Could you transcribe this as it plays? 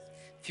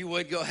you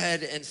would, go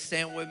ahead and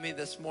stand with me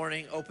this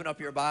morning. Open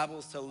up your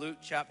Bibles to Luke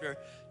chapter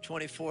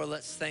 24.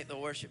 Let's thank the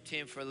worship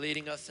team for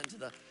leading us into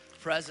the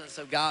presence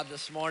of God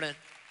this morning.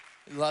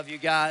 We love you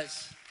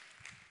guys.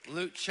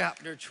 Luke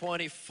chapter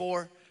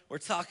 24. We're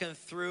talking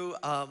through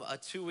a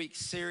 2-week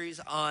series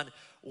on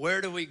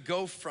where do we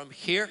go from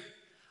here.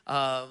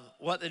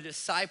 What the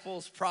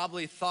disciples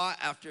probably thought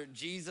after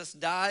Jesus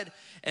died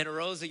and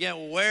rose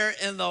again. Where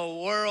in the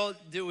world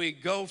do we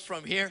go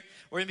from here?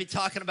 We're going to be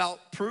talking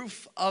about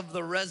proof of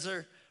the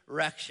resurrection.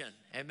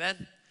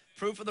 Amen.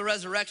 Proof of the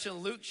resurrection,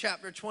 Luke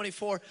chapter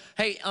 24.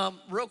 Hey,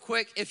 real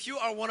quick, if you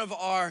are one of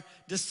our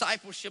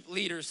discipleship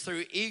leaders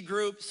through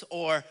e-groups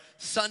or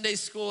Sunday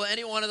school,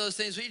 any one of those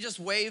things, will you just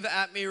wave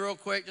at me real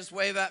quick? Just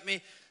wave at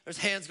me. There's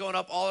hands going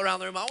up all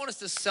around the room. I want us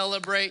to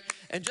celebrate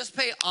and just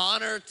pay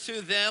honor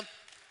to them.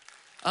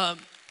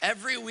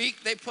 Every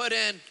week they put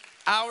in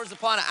hours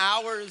upon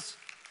hours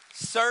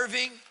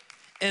serving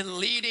and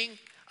leading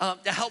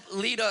to help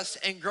lead us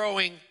in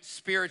growing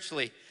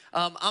spiritually.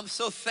 I'm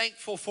so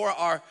thankful for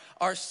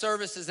our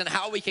services and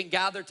how we can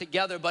gather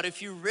together. But if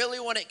you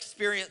really want to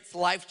experience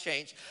life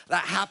change,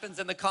 that happens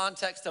in the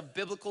context of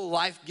biblical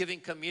life-giving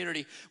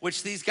community,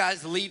 which these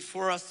guys lead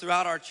for us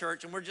throughout our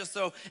church. And we're just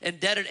so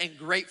indebted and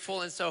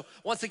grateful. And so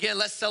once again,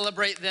 let's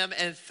celebrate them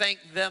and thank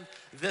them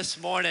this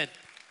morning.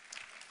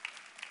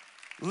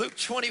 Luke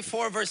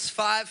 24, verse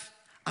 5.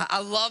 I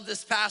love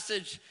this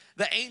passage.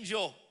 The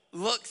angel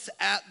looks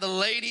at the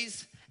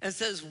ladies and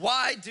says,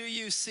 "Why do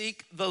you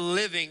seek the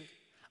living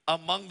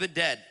among the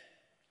dead?"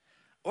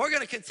 We're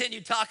going to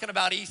continue talking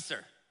about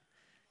Easter.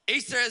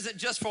 Easter isn't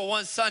just for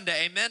one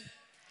Sunday, amen?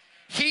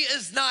 He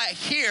is not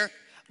here,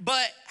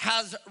 but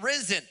has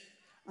risen.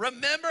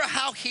 Remember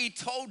how he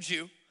told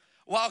you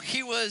while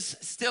he was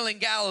still in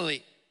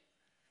Galilee.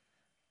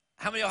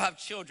 How many of y'all have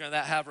children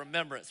that have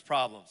remembrance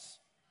problems?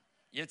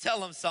 You tell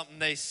them something,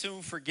 they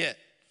soon forget.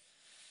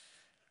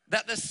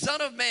 That the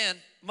Son of Man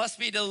must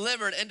be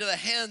delivered into the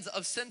hands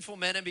of sinful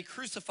men and be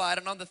crucified,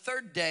 and on the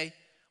third day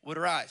would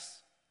rise.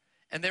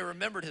 And they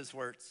remembered his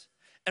words.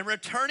 And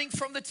returning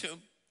from the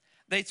tomb,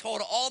 they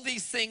told all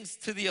these things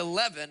to the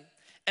 11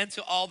 and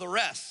to all the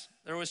rest.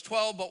 There was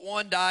 12, but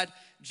one died,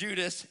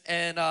 Judas,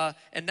 and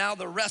now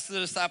the rest of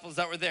the disciples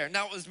that were there.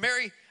 Now it was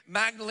Mary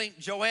Magdalene,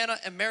 Joanna,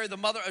 and Mary, the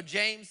mother of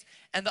James,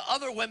 and the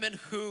other women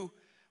who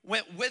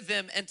went with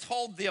them and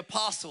told the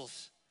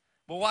apostles.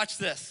 But watch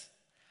this.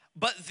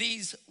 But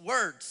these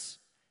words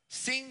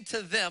seemed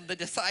to them, the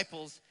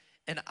disciples,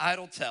 an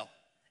idle tale,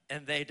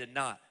 and they did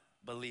not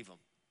believe them.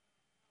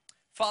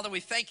 Father,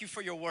 we thank you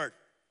for your word.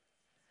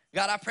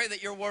 God, I pray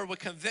that your word would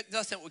convict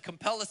us, it would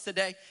compel us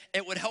today.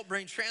 It would help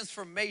bring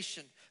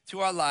transformation to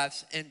our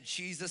lives. In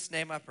Jesus'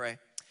 name I pray,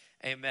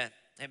 amen.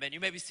 Amen. You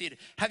may be seated.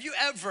 Have you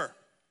ever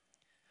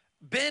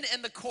been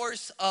in the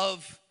course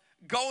of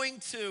going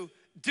to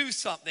do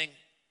something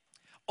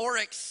or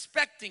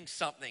expecting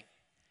something,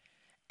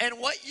 and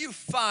what you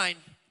find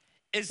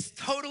is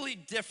totally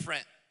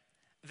different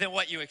than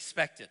what you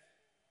expected,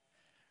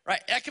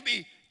 right? That could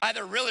be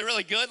either really,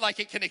 really good,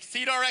 like it can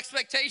exceed our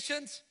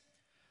expectations,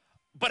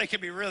 but it can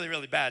be really,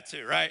 really bad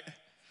too, right?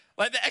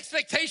 Like the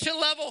expectation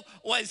level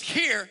was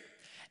here,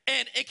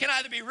 and it can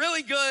either be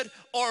really good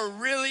or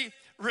really,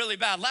 really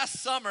bad.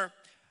 Last summer,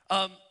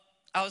 I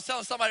was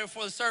telling somebody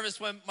before the service,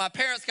 when my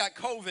parents got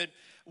COVID,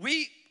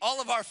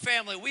 all of our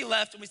family, we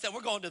left and we said,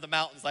 we're going to the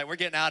mountains, like we're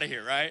getting out of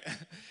here, right?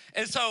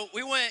 And so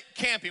we went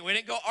camping. We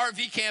didn't go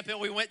RV camping,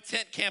 we went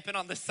tent camping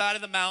on the side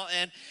of the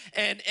mountain.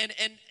 And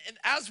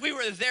as we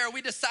were there,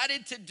 we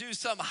decided to do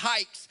some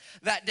hikes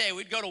that day.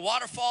 We'd go to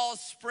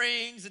waterfalls,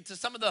 springs, and to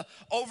some of the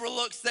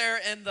overlooks there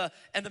in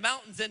the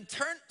mountains. And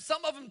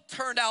some of them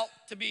turned out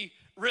to be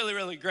really,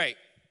 really great.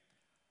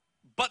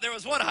 But there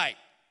was one hike,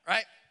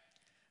 right,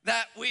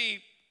 that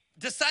we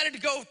decided to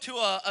go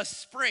to a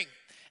spring.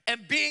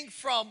 And being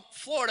from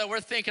Florida, we're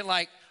thinking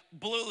like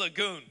Blue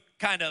Lagoon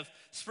kind of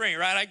spring,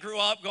 right? I grew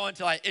up going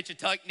to like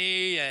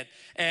Itchitucknee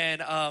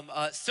and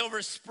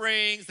Silver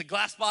Springs, the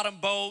glass bottom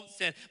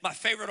boats, and my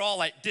favorite all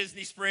like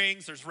Disney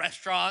Springs. There's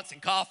restaurants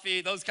and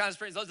coffee, those kind of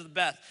springs, those are the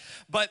best.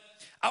 But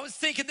I was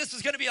thinking this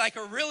was gonna be like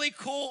a really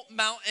cool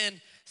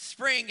mountain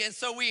spring. And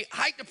so we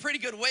hiked a pretty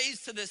good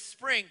ways to this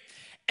spring,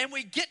 and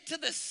we get to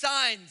the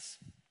signs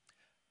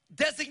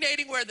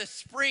designating where the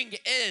spring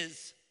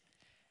is.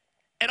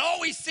 And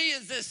all we see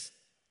is this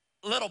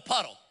little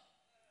puddle,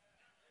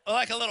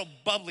 like a little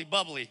bubbly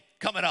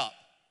coming up.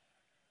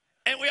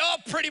 And we all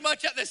pretty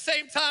much at the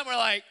same time were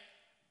like,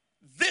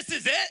 this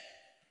is it?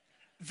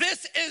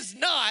 This is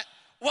not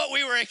what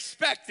we were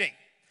expecting.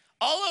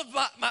 All of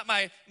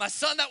my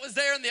son that was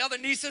there and the other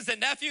nieces and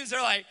nephews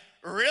are like,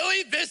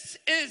 really? This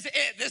is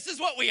it? This is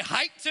what we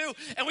hiked to?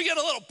 And we get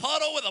a little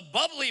puddle with a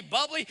bubbly.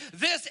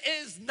 This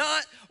is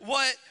not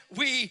what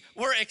we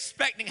were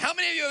expecting. How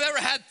many of you have ever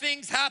had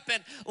things happen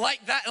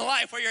like that in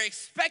life where you're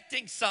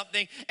expecting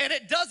something and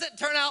it doesn't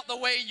turn out the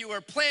way you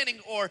were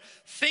planning or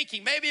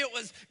thinking? Maybe it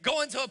was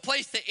going to a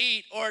place to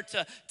eat or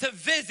to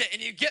visit,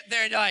 and you get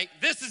there and you're like,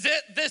 this is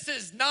it? This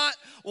is not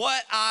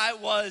what I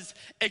was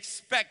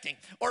expecting.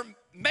 Or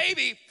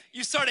maybe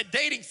you started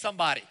dating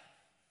somebody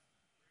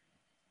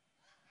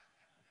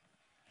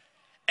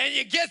and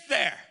you get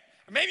there.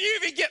 Or maybe you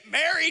even get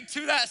married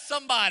to that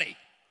somebody.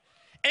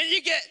 And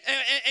you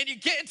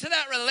get into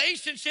that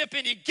relationship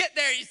and you get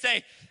there and you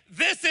say,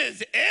 this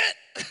is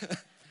it?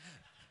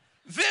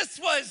 This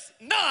was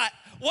not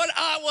what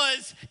I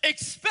was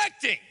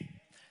expecting.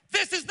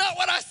 This is not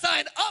what I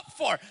signed up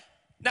for.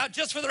 Now,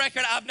 just for the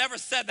record, I've never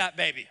said that,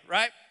 baby,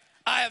 right?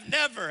 I have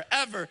never,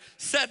 ever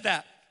said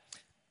that.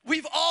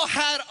 We've all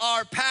had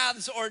our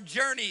paths or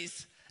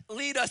journeys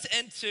lead us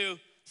into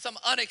some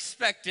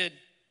unexpected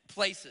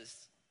places.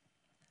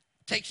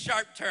 Take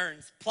sharp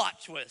turns,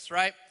 plot twists,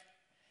 right?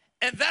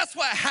 And that's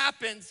what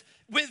happens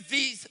with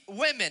these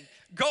women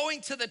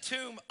going to the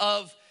tomb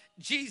of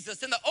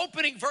Jesus. In the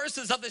opening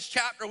verses of this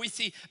chapter, we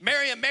see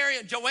Mary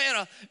and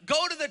Joanna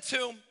go to the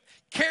tomb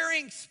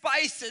carrying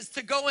spices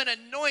to go and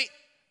anoint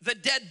the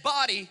dead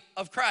body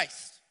of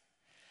Christ.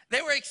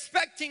 They were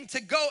expecting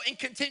to go and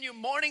continue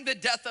mourning the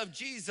death of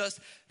Jesus,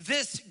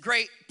 this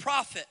great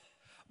prophet.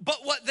 But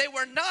what they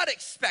were not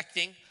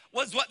expecting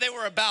was what they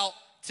were about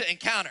to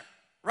encounter,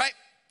 right?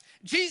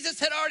 Jesus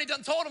had already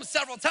told them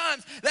several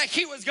times that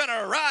he was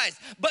gonna arise,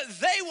 but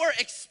they were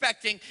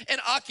expecting an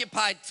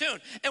occupied tomb.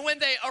 And when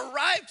they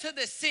arrived to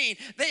the scene,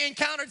 they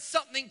encountered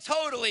something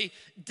totally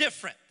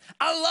different.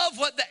 I love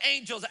what the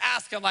angels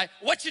ask him, like,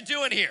 what you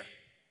doing here?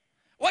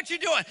 What you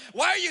doing?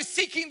 Why are you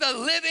seeking the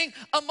living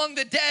among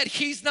the dead?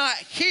 He's not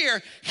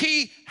here,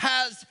 he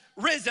has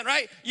risen,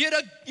 right? You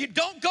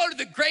don't go to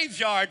the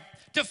graveyard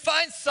to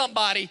find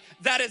somebody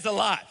that is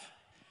alive.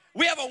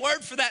 We have a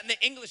word for that in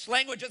the English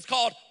language. It's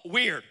called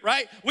weird,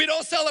 right? We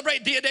don't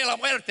celebrate Dia de la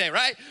Muerte,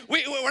 right?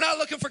 We're not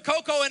looking for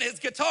Coco and his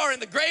guitar in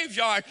the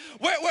graveyard.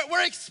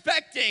 We're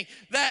expecting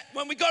that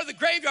when we go to the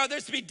graveyard,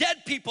 there's to be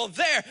dead people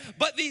there.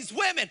 But these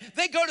women,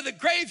 they go to the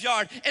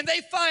graveyard and they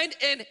find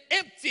an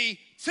empty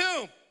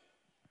tomb.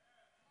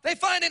 They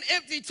find an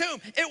empty tomb.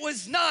 It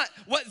was not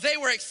what they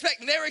were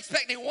expecting. They were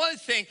expecting one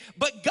thing,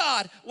 but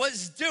God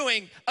was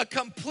doing a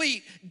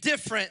complete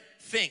different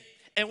thing.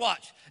 And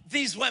watch,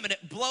 these women,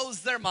 it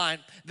blows their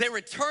mind. They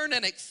return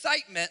in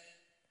excitement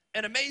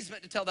and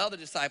amazement to tell the other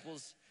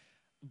disciples,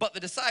 but the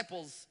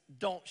disciples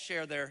don't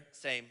share their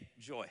same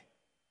joy.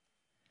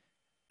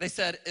 They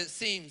said, it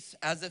seems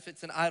as if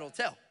it's an idle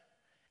tale,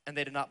 and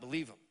they did not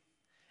believe him.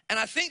 And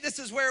I think this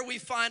is where we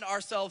find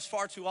ourselves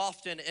far too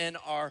often in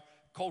our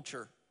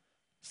culture,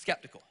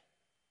 skeptical,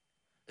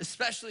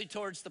 especially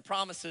towards the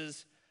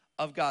promises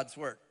of God's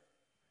word.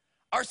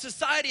 Our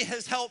society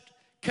has helped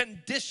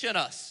condition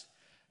us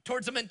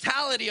towards a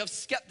mentality of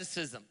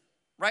skepticism,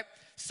 right?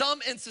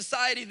 Some in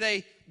society,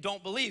 they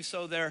don't believe,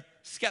 so they're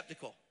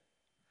skeptical.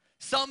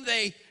 Some,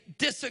 they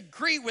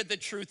disagree with the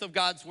truth of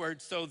God's word,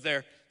 so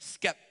they're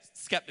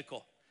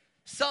skeptical.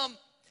 Some,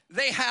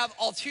 they have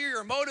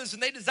ulterior motives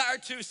and they desire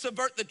to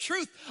subvert the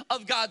truth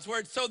of God's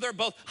word, so they're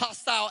both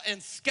hostile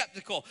and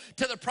skeptical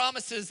to the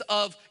promises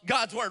of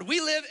God's word.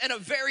 We live in a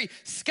very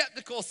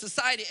skeptical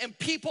society, and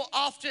people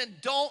often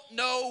don't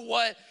know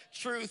what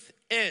truth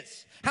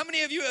is. How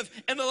many of you have,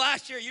 in the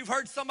last year, you've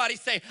heard somebody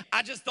say,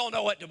 I just don't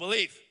know what to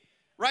believe,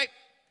 right?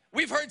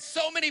 We've heard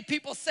so many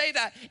people say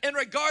that in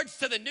regards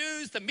to the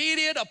news, the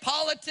media, to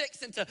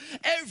politics, and to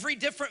every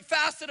different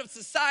facet of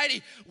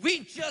society. We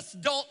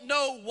just don't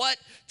know what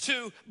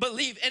to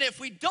believe. And if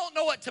we don't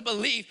know what to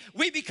believe,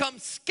 we become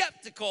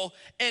skeptical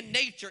in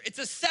nature. It's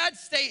a sad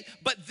state,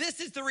 but this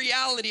is the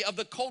reality of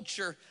the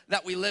culture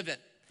that we live in.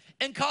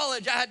 In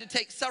college, I had to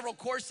take several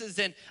courses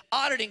in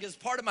auditing as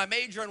part of my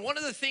major, and one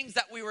of the things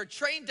that we were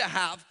trained to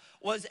have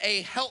was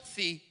a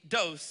healthy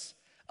dose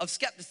of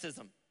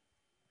skepticism.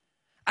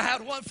 I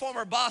had one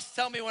former boss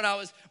tell me when I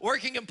was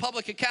working in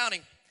public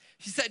accounting,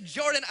 he said,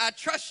 Jordan, I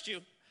trust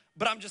you,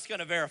 but I'm just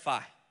gonna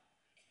verify.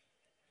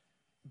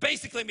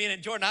 Basically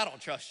meaning, Jordan, I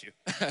don't trust you.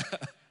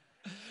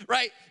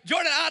 Right?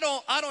 Jordan, I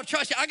don't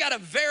trust you. I gotta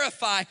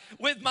verify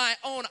with my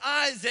own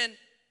eyes. And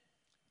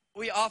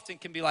we often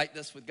can be like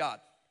this with God.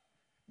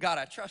 God,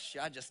 I trust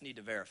you, I just need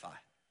to verify.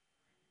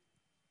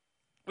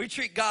 We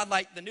treat God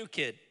like the new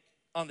kid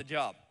on the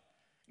job.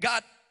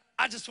 God,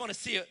 I just wanna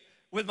see it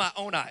with my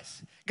own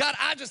eyes. God,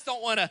 I just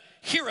don't wanna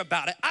hear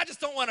about it. I just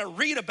don't wanna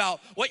read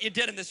about what you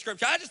did in the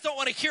scripture. I just don't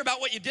wanna hear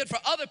about what you did for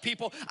other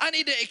people. I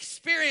need to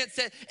experience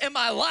it in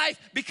my life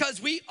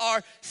because we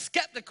are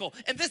skeptical.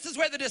 And this is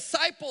where the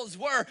disciples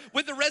were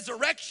with the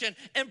resurrection,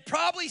 and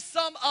probably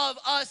some of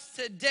us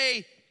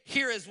today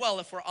here as well,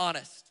 if we're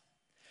honest.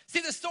 See,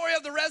 the story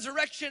of the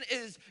resurrection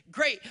is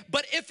great,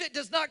 but if it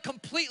does not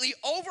completely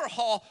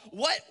overhaul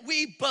what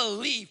we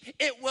believe,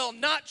 it will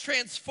not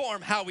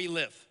transform how we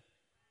live.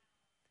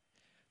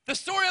 The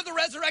story of the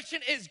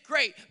resurrection is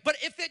great, but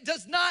if it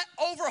does not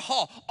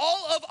overhaul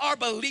all of our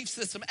belief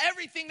system,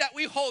 everything that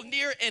we hold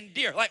near and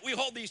dear, like we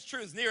hold these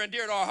truths near and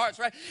dear to our hearts,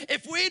 right?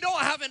 If we don't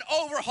have an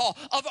overhaul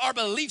of our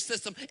belief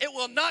system, it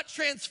will not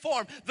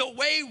transform the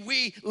way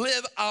we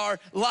live our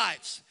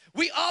lives.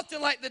 We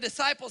often, like the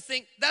disciples,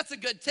 think that's a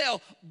good tale,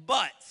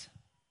 but,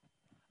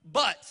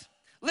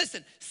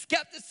 listen,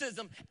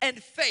 skepticism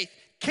and faith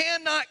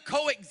cannot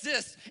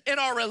coexist in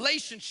our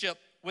relationship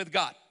with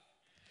God.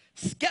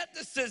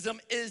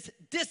 Skepticism is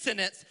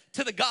dissonance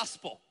to the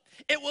gospel.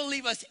 It will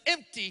leave us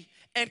empty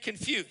and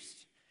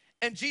confused.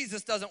 And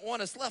Jesus doesn't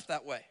want us left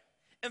that way.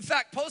 In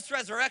fact,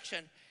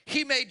 post-resurrection,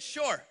 he made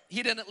sure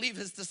he didn't leave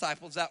his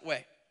disciples that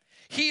way.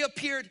 He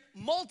appeared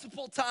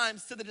multiple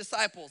times to the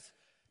disciples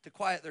to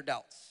quiet their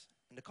doubts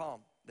and to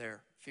calm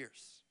their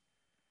fears.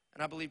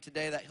 And I believe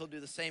today that he'll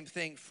do the same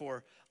thing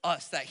for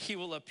us, that he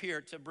will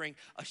appear to bring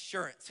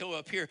assurance. He'll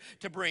appear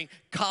to bring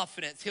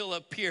confidence. He'll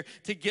appear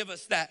to give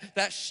us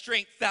that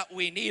strength that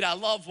we need. I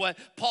love what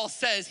Paul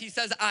says. He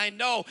says, I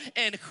know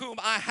in whom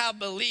I have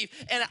believed,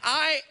 and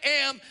I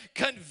am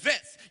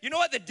convinced. You know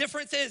what the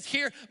difference is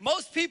here?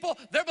 Most people,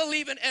 they're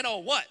believing in a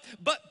what?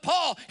 But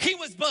Paul, he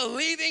was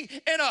believing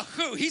in a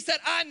who. He said,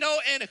 I know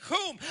in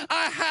whom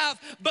I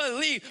have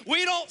believed.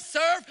 We don't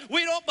serve,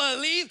 we don't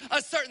believe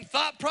a certain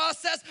thought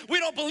process. We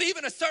don't believe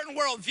in a certain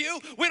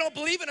worldview. We don't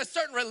believe in a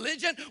certain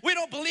religion. We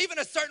don't believe in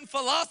a certain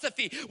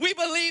philosophy. We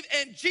believe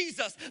in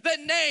Jesus, the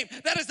name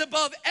that is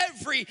above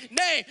every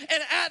name.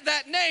 And at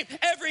that name,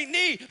 every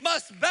knee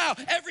must bow.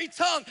 Every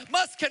tongue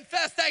must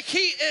confess that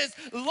he is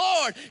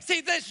Lord.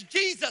 See, this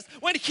Jesus,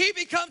 when he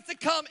becomes to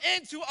come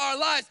into our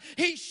lives,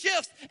 he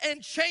shifts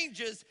and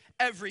changes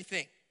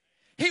everything.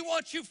 He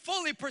wants you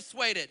fully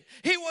persuaded.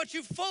 He wants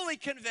you fully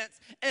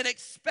convinced and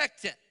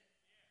expectant.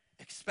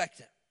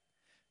 Expectant.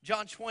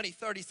 John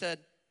 20:30 said,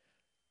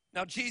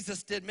 now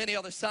Jesus did many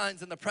other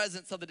signs in the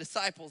presence of the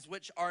disciples,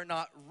 which are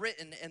not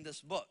written in this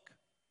book.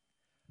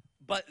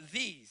 But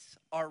these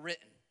are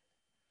written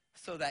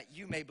so that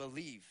you may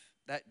believe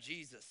that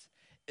Jesus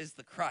is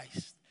the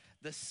Christ,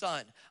 the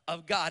Son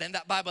of God, and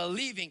that by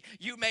believing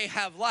you may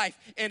have life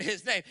in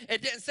his name.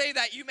 It didn't say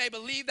that you may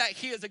believe that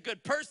he is a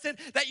good person,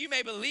 that you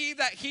may believe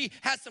that he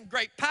has some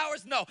great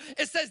powers. No,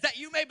 it says that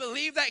you may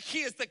believe that he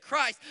is the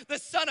Christ, the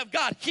Son of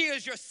God. He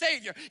is your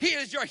Savior. He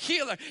is your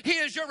healer. He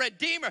is your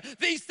Redeemer.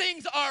 These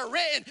things are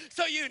written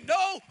so you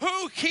know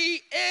who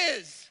he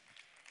is.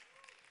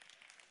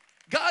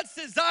 God's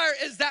desire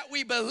is that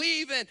we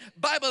believe, and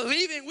by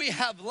believing we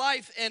have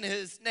life in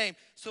his name.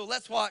 So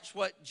let's watch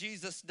what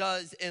Jesus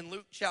does in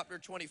Luke chapter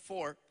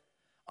 24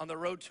 on the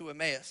road to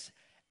Emmaus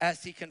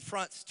as he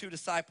confronts two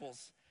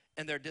disciples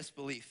in their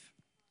disbelief.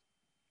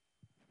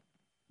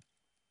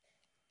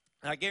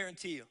 And I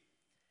guarantee you,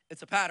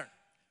 it's a pattern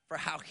for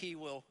how he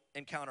will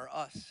encounter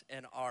us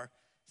in our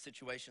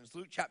situations.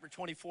 Luke chapter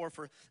 24,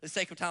 for the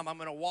sake of time, I'm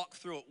going to walk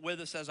through it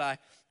with us as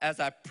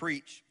I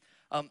preach.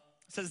 It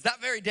says, that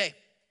very day,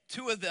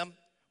 two of them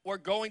were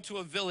going to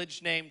a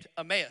village named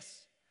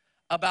Emmaus,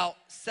 about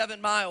 7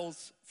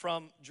 miles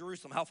from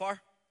Jerusalem. How far?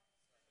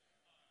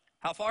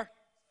 How far?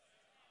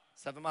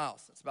 7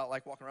 miles. It's about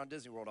like walking around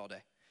Disney World all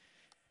day.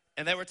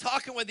 And they were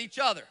talking with each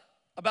other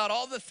about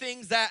all the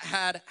things that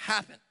had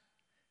happened.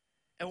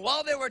 And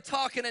while they were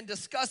talking and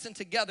discussing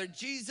together,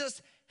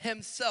 Jesus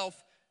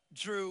himself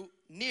drew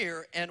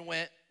near and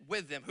went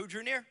with them. Who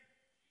drew near?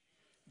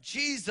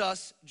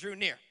 Jesus drew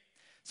near.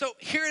 So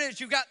here it is.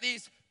 You got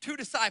these two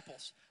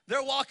disciples.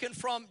 They're walking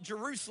from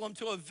Jerusalem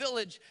to a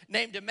village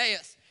named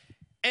Emmaus.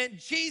 And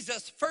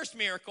Jesus' first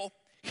miracle,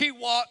 he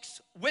walks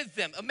with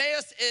them.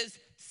 Emmaus is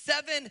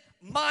 7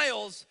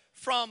 miles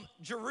from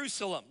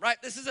Jerusalem, right?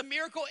 This is a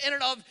miracle in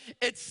and of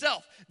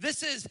itself.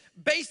 This is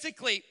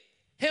basically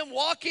him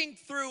walking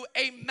through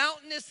a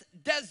mountainous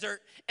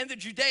desert in the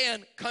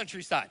Judean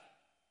countryside.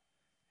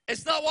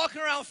 It's not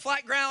walking around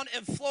flat ground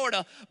in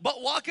Florida,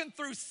 but walking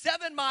through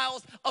 7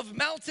 miles of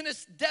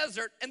mountainous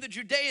desert in the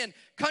Judean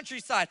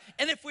countryside.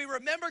 And if we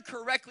remember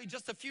correctly,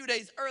 just a few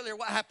days earlier,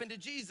 what happened to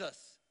Jesus?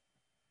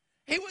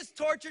 He was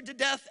tortured to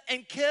death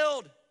and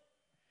killed.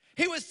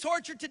 He was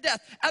tortured to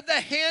death at the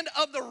hand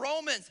of the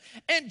Romans.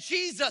 And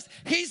Jesus,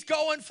 he's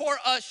going for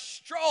a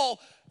stroll,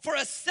 for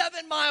a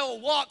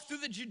 7-mile walk through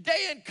the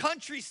Judean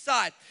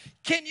countryside.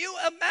 Can you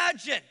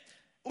imagine?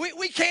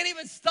 We can't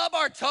even stub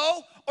our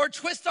toe or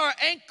twist our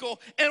ankle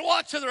and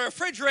walk to the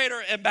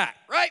refrigerator and back,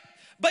 right?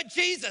 But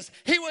Jesus,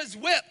 he was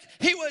whipped,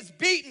 he was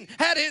beaten,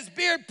 had his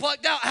beard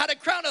plucked out, had a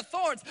crown of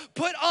thorns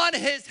put on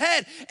his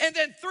head. And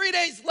then 3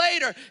 days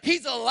later,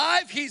 he's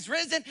alive, he's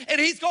risen, and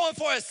he's going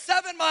for a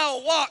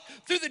 7-mile walk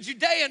through the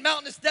Judean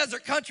mountainous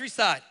desert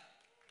countryside.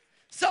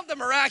 Something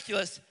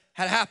miraculous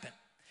had happened.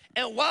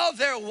 And while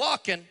they're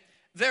walking,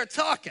 they're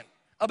talking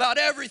about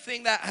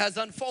everything that has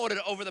unfolded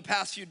over the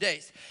past few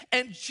days.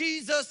 And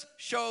Jesus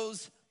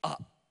shows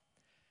up.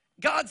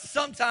 God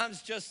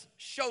sometimes just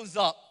shows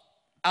up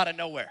out of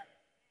nowhere,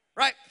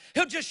 right?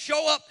 He'll just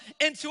show up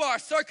into our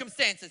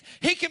circumstances.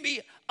 He can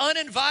be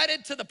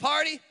uninvited to the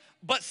party,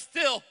 but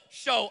still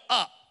show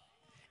up.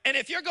 And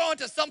if you're going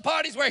to some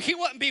parties where he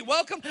wouldn't be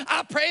welcome,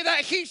 I pray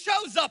that he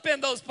shows up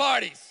in those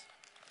parties.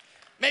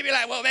 Maybe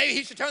like, well, maybe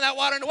he should turn that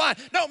water into wine.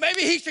 No,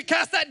 maybe he should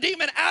cast that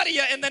demon out of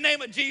you in the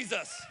name of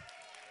Jesus.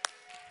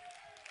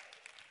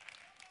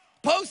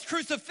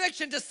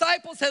 Post-crucifixion,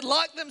 disciples had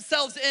locked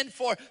themselves in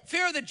for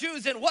fear of the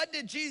Jews. And what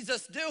did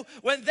Jesus do?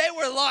 When they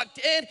were locked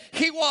in,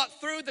 he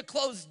walked through the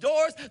closed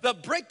doors, the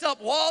bricked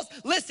up walls.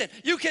 Listen,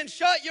 you can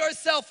shut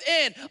yourself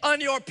in on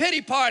your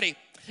pity party,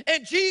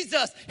 And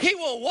Jesus, he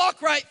will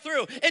walk right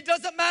through. It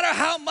doesn't matter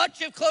how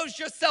much you've closed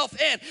yourself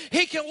in.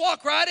 He can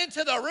walk right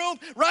into the room,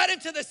 right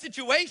into the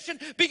situation,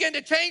 begin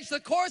to change the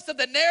course of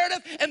the narrative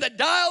and the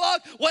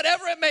dialogue,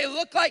 whatever it may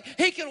look like.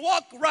 He can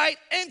walk right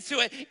into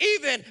it,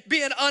 even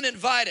being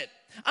uninvited.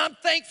 I'm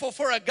thankful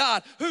for a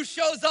God who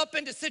shows up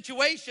into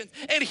situations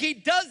and he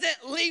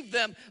doesn't leave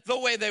them the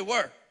way they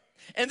were.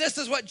 And this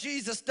is what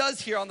Jesus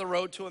does here on the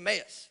road to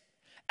Emmaus.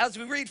 As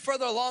we read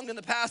further along in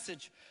the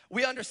passage,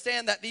 we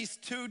understand that these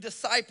two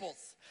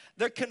disciples,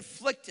 they're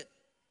conflicted.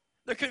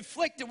 They're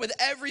conflicted with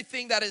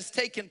everything that has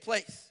taken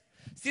place.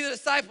 See, the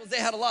disciples, they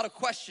had a lot of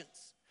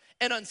questions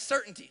and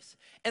uncertainties.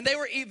 And they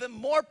were even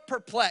more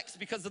perplexed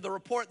because of the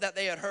report that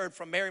they had heard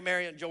from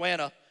Mary, and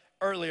Joanna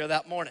earlier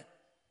that morning.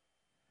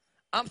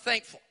 I'm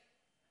thankful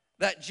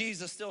that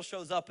Jesus still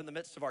shows up in the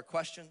midst of our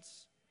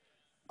questions,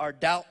 our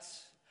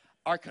doubts,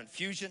 our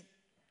confusion.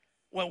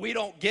 When we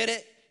don't get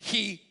it,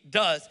 he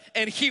does,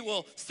 and he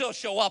will still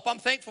show up. I'm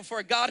thankful for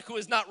a God who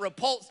is not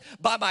repulsed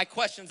by my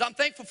questions. I'm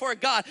thankful for a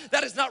God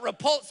that is not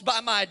repulsed by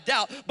my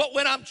doubt. But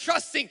when I'm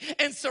trusting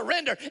and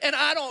surrender and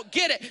I don't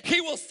get it, he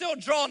will still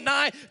draw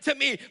nigh to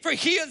me. For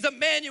he is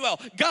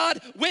Emmanuel,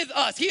 God with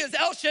us. He is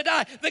El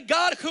Shaddai, the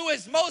God who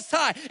is most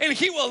high, and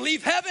he will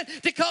leave heaven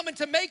to come and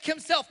to make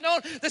himself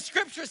known. The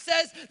scripture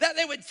says that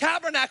they would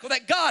tabernacle,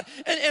 that God,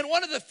 and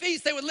one of the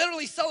feasts, they would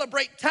literally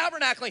celebrate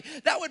tabernacling.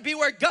 That would be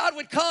where God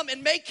would come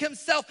and make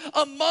himself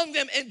among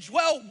them and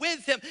dwell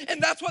with him. And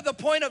that's what the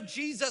point of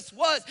Jesus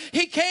was.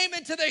 He came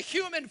into the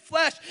human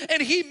flesh and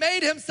he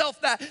made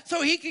himself that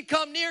so he could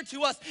come near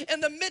to us in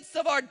the midst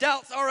of our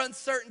doubts, our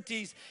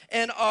uncertainties,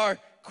 and our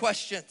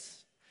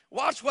questions.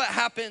 Watch what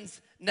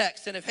happens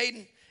next. And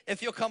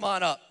if you'll come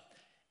on up.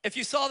 If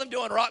you saw them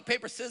doing rock,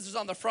 paper, scissors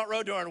on the front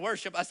row during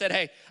worship, I said,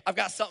 hey, I've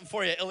got something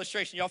for you,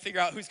 illustration. Y'all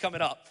figure out who's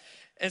coming up.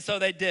 And so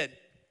they did.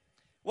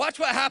 Watch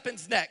what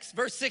happens next.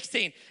 Verse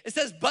 16, it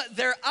says, but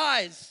their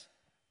eyes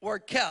were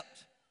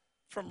kept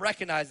from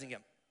recognizing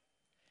him.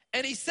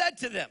 And he said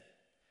to them,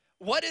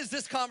 what is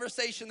this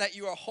conversation that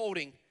you are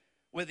holding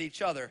with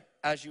each other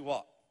as you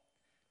walk?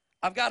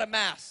 I've got a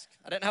mask.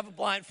 I didn't have a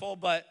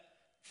blindfold, but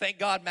thank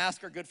God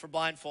masks are good for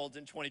blindfolds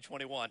in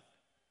 2021.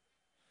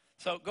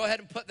 So go ahead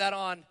and put that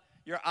on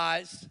your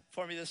eyes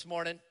for me this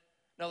morning.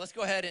 No, let's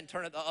go ahead and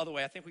turn it the other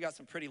way. I think we got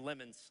some pretty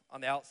lemons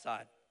on the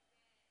outside.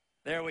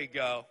 There we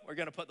go. We're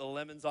gonna put the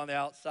lemons on the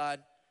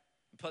outside.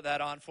 Put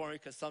that on for me,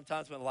 because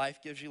sometimes when life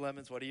gives you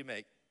lemons, what do you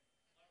make?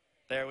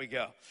 There we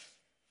go.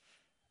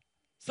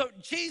 So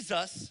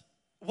Jesus,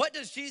 what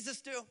does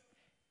Jesus do?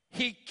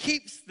 He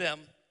keeps them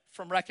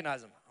from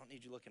recognizing them. I don't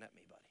need you looking at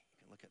me, buddy.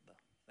 You can look at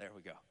there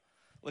we go.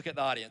 Look at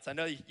the audience. I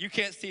know you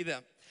can't see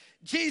them.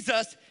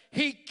 Jesus,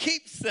 he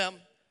keeps them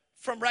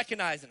from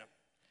recognizing him.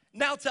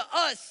 Now to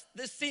us,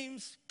 this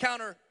seems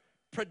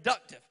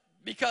counterproductive,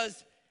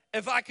 because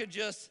if I could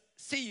just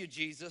see you,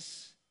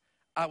 Jesus,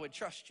 I would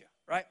trust you,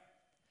 right?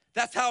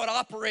 That's how it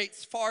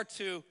operates far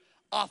too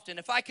often.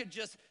 If I could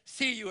just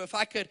see you, if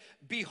I could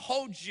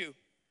behold you,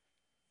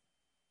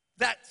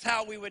 that's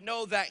how we would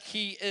know that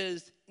he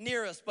is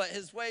near us. But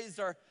his ways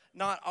are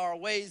not our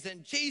ways,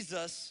 and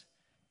Jesus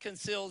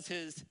conceals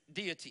his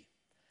deity.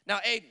 Now,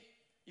 Aiden,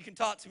 you can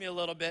talk to me a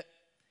little bit.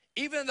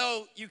 Even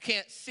though you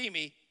can't see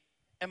me,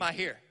 am I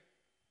here?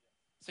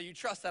 So you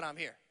trust that I'm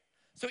here.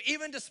 So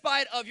even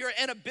despite of your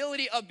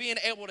inability of being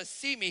able to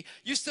see me,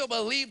 you still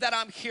believe that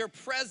I'm here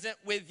present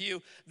with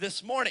you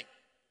this morning.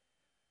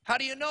 How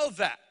do you know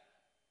that?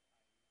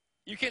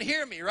 You can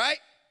hear me, right?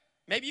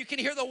 Maybe you can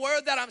hear the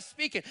word that I'm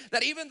speaking,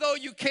 that even though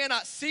you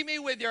cannot see me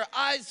with your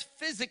eyes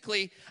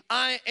physically,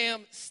 I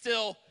am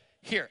still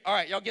here. All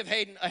right, y'all give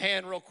Hayden a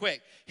hand real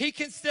quick. He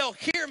can still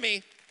hear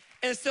me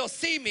and still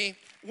see me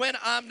when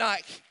I'm not,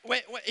 when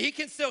he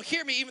can still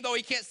hear me even though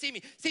he can't see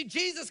me. See,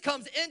 Jesus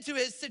comes into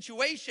his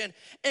situation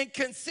and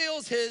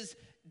conceals his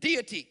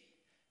deity.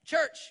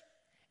 Church,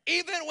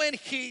 even when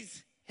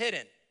he's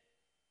hidden,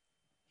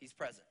 he's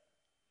present.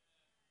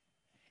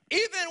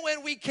 Even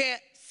when we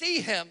can't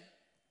see him,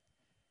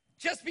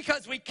 just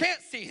because we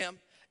can't see him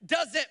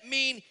doesn't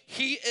mean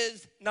he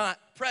is not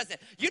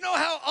present. You know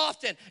how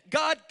often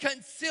God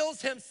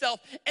conceals himself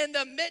in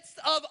the midst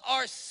of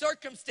our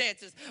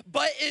circumstances,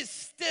 but is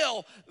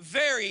still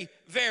very,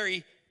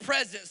 very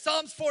present.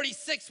 Psalms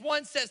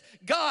 46:1 says,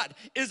 God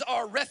is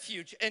our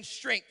refuge and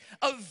strength,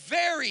 a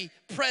very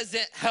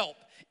present help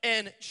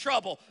in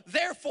trouble.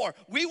 Therefore,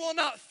 we will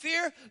not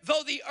fear,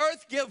 though the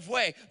earth give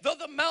way, though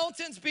the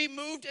mountains be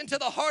moved into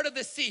the heart of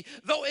the sea,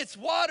 though its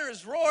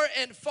waters roar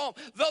and foam,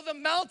 though the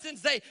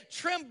mountains, they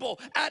tremble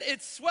at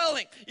its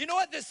swelling. You know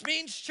what this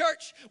means,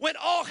 church? When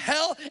all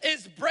hell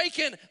is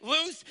breaking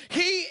loose,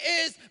 he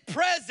is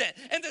present.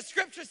 And the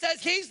scripture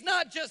says he's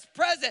not just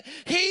present,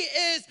 he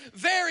is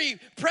very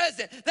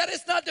present. That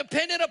it's not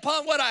dependent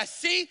upon what I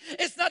see,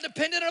 it's not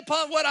dependent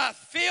upon what I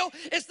feel,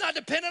 it's not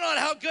dependent on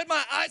how good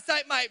my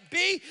eyesight might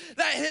be. see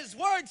that his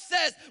word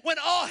says when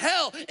all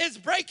hell is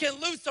breaking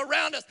loose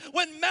around us,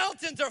 when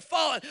mountains are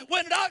falling,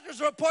 when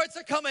doctor's reports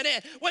are coming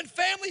in, when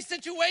family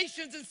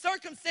situations and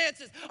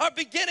circumstances are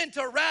beginning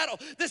to rattle,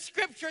 the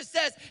scripture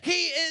says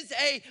he is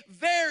a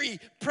very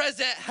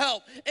present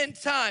help in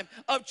time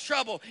of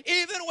trouble.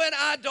 Even when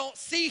I don't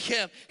see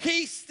him,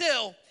 he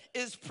still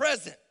is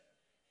present.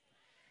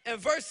 In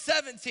verse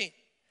 17,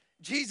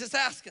 Jesus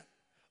asked him,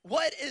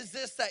 what is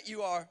this that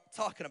you are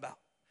talking about?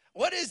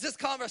 What is this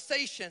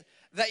conversation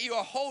that you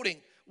are holding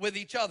with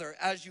each other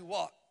as you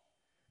walk?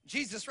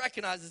 Jesus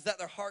recognizes that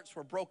their hearts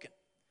were broken.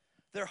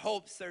 Their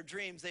hopes, their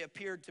dreams, they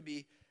appeared to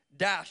be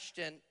dashed.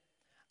 And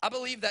I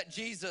believe that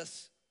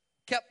Jesus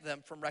kept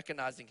them from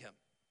recognizing him.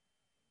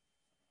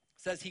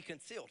 It says he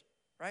concealed,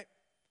 right?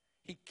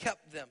 He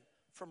kept them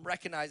from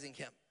recognizing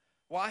him.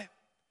 Why?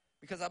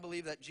 Because I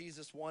believe that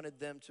Jesus wanted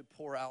them to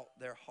pour out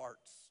their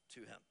hearts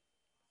to him.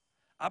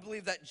 I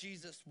believe that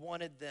Jesus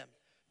wanted them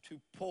to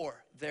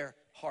pour their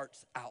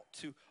hearts out,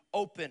 to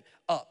open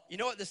up. You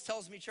know what this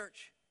tells me,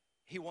 church?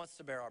 He wants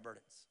to bear our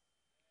burdens.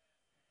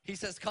 He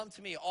says, come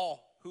to me,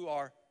 all who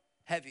are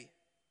heavy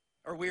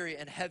or weary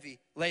and heavy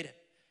laden.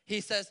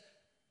 He says,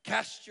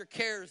 cast your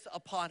cares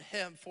upon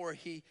him, for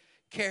he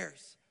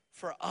cares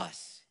for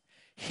us.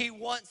 He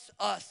wants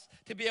us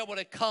to be able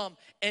to come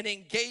and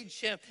engage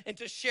him and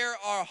to share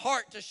our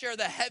heart, to share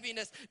the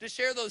heaviness, to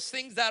share those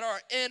things that are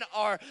in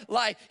our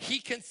life. He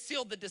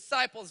concealed the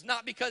disciples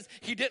not because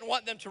he didn't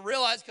want them to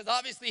realize, because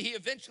obviously he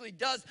eventually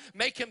does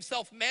make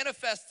himself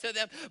manifest to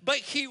them, but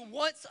he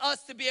wants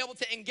us to be able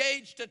to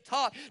engage, to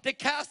talk, to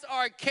cast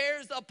our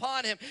cares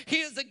upon him. He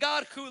is a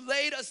God who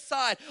laid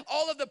aside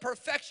all of the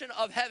perfection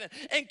of heaven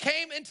and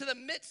came into the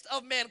midst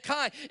of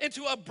mankind,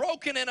 into a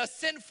broken and a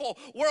sinful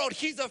world.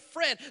 He's a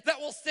friend that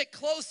will stick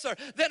closer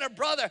than a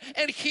brother,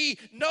 and he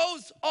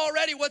knows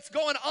already what's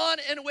going on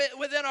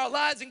within our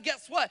lives. And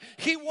guess what?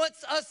 He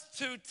wants us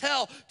to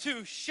tell,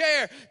 to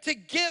share, to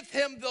give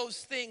him those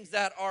things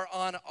that are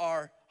on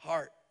our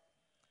heart.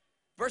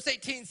 Verse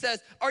 18 says,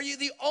 are you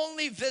the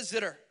only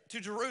visitor to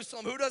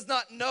Jerusalem who does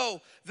not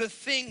know the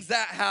things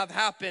that have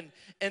happened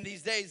in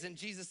these days? And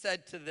Jesus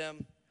said to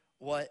them,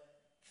 what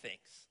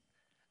things?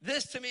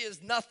 This to me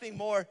is nothing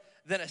more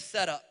than a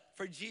setup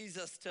for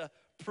Jesus to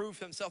prove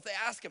himself. They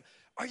ask him,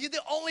 are you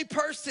the only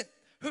person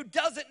who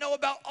doesn't know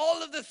about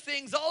all of the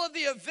things, all of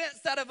the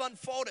events that have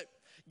unfolded?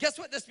 Guess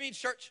what this means,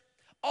 church?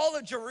 All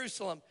of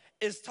Jerusalem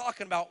is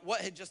talking about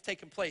what had just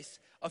taken place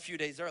a few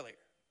days earlier.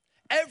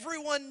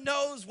 Everyone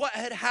knows what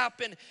had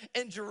happened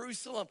in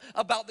Jerusalem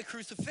about the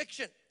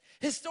crucifixion.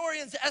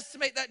 Historians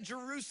estimate that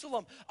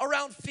Jerusalem,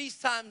 around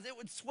feast times, it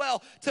would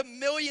swell to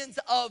millions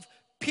of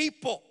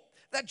people.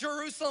 That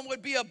Jerusalem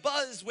would be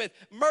abuzz with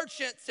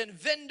merchants and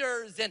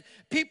vendors and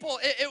people.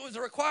 It was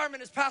a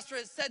requirement, as Pastor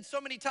has said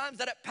so many times,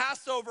 that at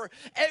Passover,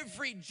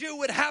 every Jew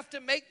would have to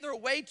make their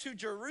way to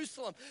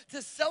Jerusalem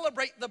to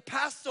celebrate the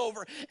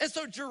Passover. And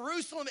so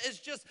Jerusalem is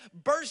just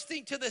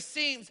bursting to the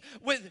seams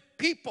with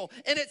people.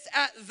 And it's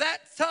at that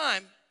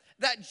time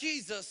that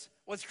Jesus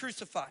was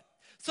crucified.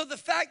 So the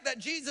fact that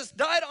Jesus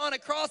died on a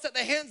cross at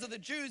the hands of the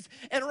Jews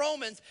and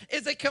Romans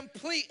is a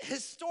complete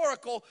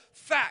historical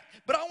fact.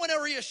 But I want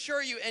to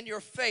reassure you in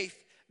your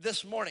faith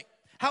this morning.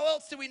 How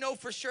else do we know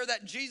for sure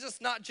that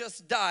Jesus not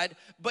just died,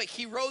 but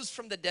he rose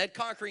from the dead,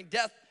 conquering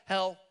death,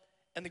 hell,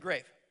 and the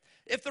grave?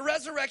 If the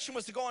resurrection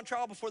was to go on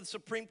trial before the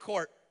Supreme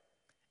Court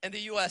in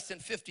the U.S. in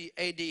 50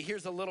 AD,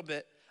 here's a little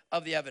bit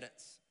of the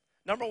evidence.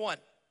 Number one,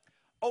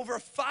 over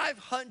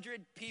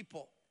 500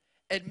 people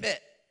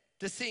admit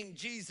to seeing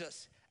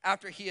Jesus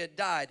after he had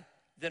died,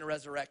 then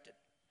resurrected.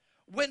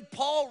 When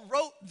Paul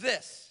wrote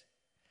this,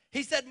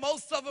 he said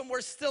most of them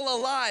were still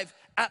alive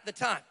at the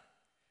time.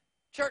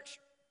 Church,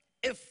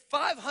 if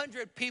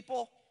 500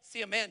 people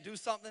see a man do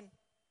something,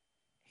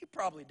 he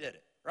probably did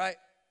it, right?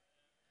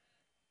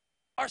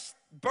 Our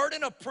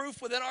burden of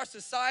proof within our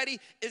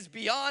society is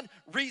beyond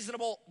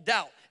reasonable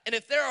doubt. And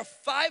if there are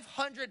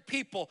 500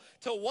 people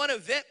to one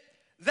event,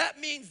 that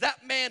means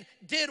that man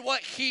did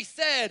what he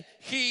said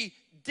he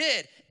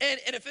did. And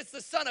if it's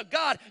the Son of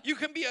God, you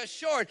can be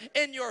assured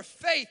in your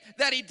faith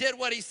that he did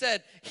what he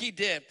said he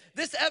did.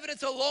 This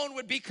evidence alone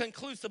would be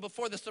conclusive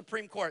before the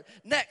Supreme Court.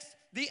 Next,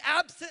 the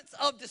absence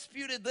of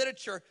disputed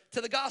literature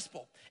to the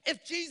gospel.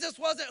 If Jesus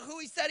wasn't who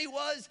he said he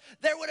was,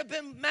 there would have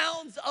been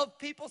mounds of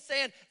people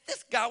saying,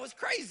 this guy was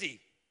crazy,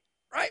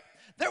 right?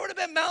 There would have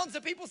been mounds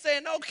of people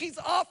saying, no, he's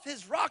off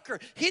his rocker.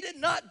 He did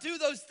not do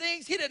those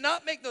things. He did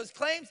not make those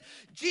claims.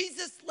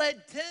 Jesus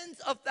led tens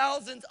of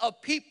thousands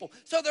of people.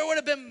 So there would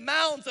have been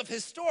mounds of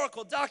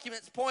historical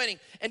documents pointing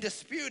and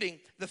disputing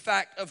the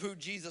fact of who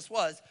Jesus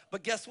was.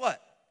 But guess what?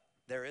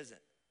 There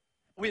isn't.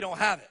 We don't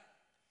have it.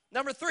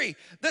 Number three,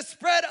 the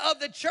spread of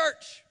the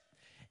church.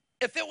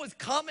 If it was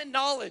common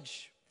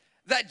knowledge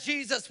that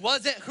Jesus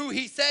wasn't who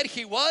he said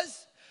he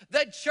was,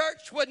 the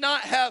church would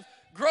not have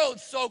grown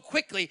so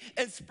quickly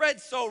and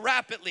spread so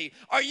rapidly.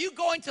 Are you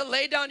going to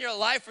lay down your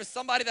life for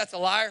somebody that's a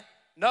liar?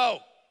 No.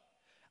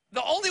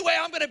 The only way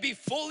I'm gonna be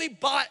fully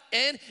bought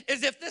in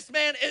is if this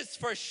man is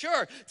for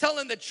sure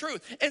telling the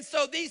truth. And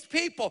so these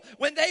people,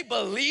 when they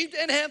believed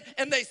in him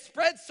and they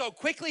spread so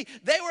quickly,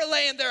 they were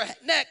laying their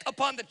neck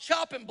upon the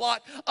chopping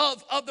block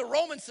of the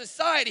Roman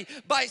society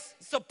by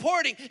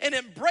supporting and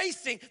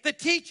embracing the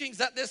teachings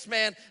that this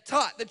man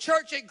taught. The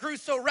church, it grew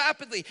so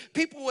rapidly,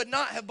 people would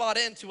not have bought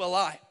into a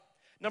lie.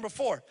 Number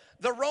 4,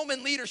 the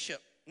Roman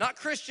leadership, not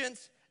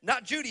Christians,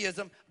 not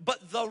Judaism,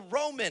 but the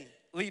Roman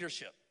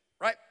leadership,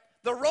 right?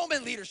 The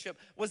Roman leadership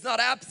was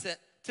not absent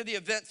to the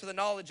events or the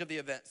knowledge of the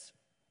events.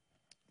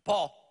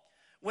 Paul,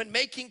 when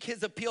making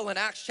his appeal in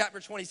Acts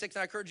chapter 26,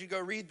 and I encourage you to go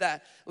read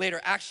that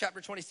later, Acts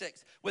chapter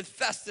 26, with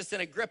Festus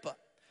and Agrippa,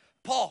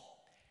 Paul,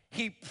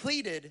 he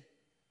pleaded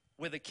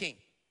with a king.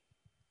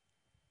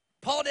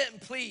 Paul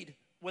didn't plead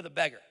with a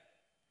beggar.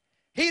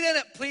 He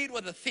didn't plead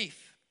with a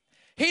thief.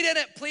 He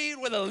didn't plead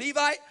with a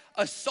Levite,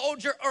 a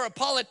soldier, or a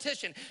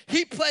politician.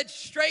 He pled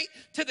straight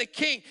to the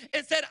king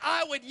and said,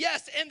 I would,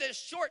 yes, in this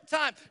short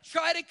time,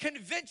 try to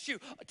convince you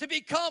to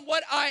become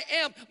what I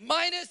am,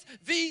 minus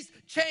these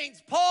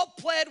chains. Paul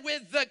pled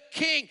with the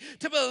king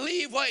to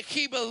believe what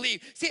he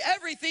believed. See,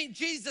 everything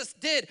Jesus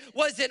did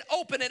was in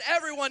open and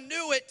everyone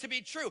knew it to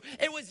be true.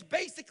 It was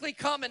basically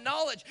common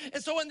knowledge.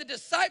 And so when the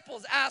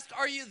disciples asked,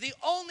 are you the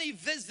only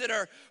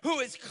visitor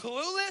who is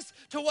clueless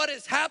to what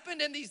has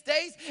happened in these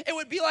days? It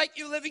would be like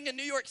you living in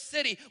New York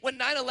City when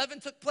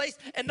 9/11 took place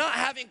and not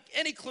having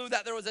any clue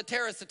that there was a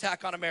terrorist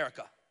attack on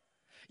America.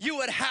 You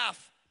would have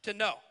to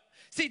know.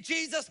 See,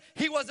 Jesus,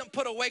 he wasn't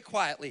put away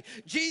quietly.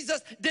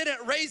 Jesus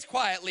didn't raise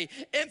quietly.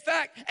 In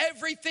fact,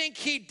 everything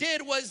he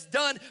did was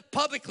done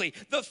publicly.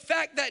 The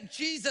fact that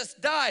Jesus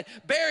died,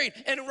 buried,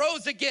 and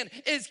rose again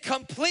is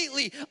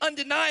completely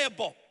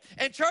undeniable.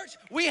 And church,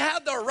 we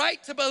have the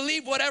right to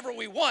believe whatever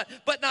we want,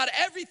 but not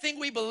everything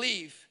we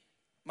believe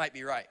might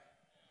be right.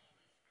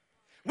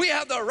 We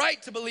have the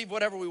right to believe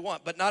whatever we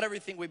want, but not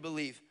everything we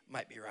believe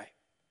might be right.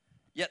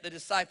 Yet the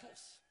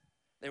disciples,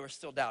 they were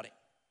still doubting.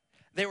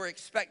 They were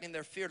expecting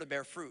their fear to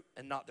bear fruit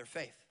and not their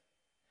faith.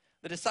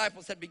 The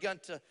disciples had begun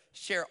to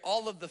share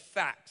all of the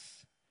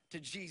facts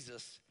to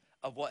Jesus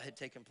of what had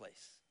taken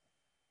place.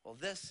 Well,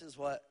 this is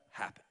what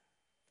happened.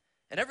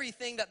 And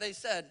everything that they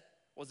said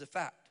was a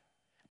fact.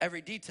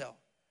 Every detail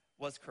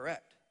was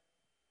correct.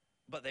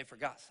 But they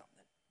forgot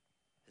something,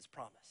 his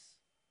promise.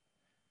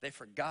 They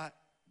forgot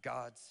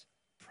God's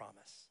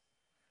promise.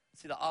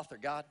 See, the author,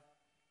 God,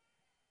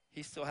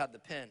 he still had the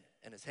pen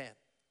in his hand.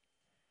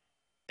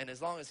 And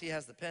as long as he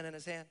has the pen in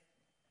his hand,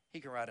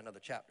 he can write another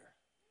chapter.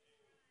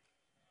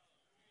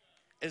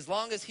 As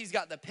long as he's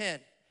got the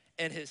pen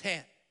in his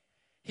hand,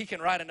 he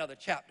can write another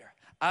chapter.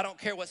 I don't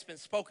care what's been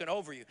spoken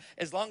over you.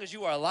 As long as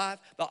you are alive,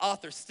 the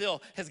author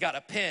still has got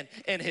a pen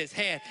in his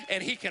hand,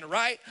 and he can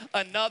write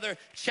another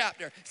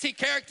chapter. See,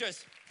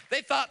 characters,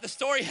 they thought the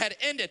story had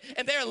ended,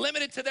 and they're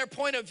limited to their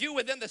point of view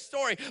within the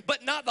story,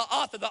 but not the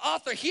author. The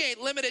author, he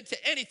ain't limited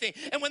to anything.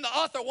 And when the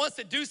author wants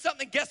to do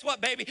something, guess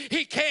what, baby?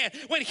 He can.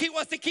 When he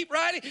wants to keep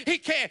writing, he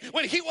can.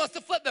 When he wants to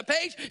flip the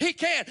page, he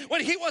can.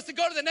 When he wants to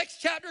go to the next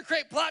chapter,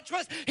 create plot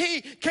twists, he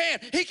can.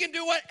 He can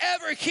do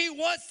whatever he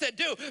wants to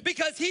do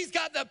because he's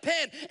got the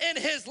pen in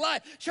his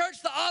life.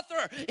 Church, the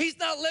author, he's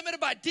not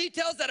limited by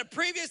details that have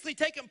previously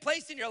taken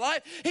place in your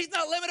life. He's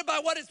not limited by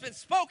what has been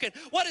spoken,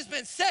 what has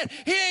been said.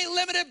 He ain't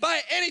limited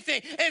by anything.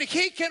 And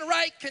he can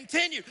write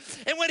continued.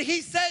 And when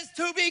he says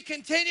to be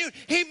continued,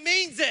 he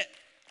means it.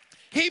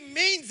 He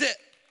means it.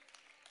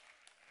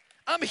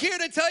 I'm here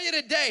to tell you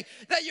today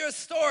that your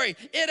story,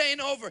 it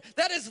ain't over.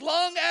 That as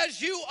long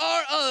as you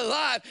are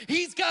alive,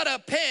 he's got a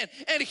pen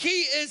and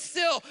he is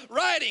still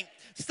writing.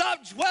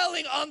 Stop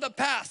dwelling on the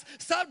past.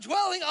 Stop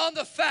dwelling on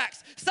the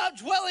facts. Stop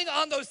dwelling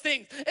on those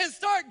things and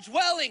start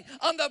dwelling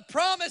on the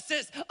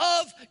promises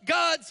of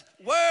God's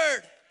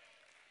word.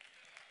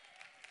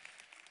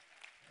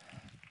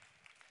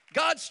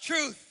 God's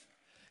truth,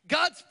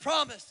 God's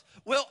promise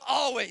will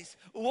always,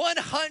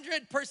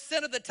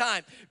 100% of the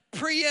time,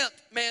 preempt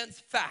man's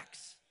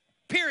facts,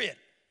 period.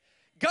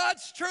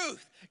 God's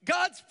truth,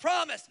 God's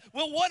promise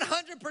will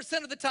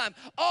 100% of the time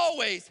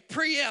always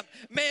preempt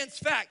man's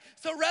fact.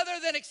 So rather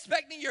than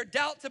expecting your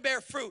doubt to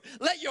bear fruit,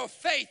 let your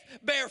faith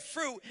bear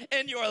fruit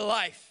in your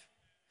life.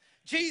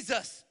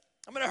 Jesus,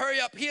 I'm gonna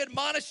hurry up, he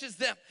admonishes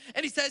them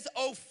and he says,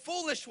 "Oh,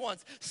 foolish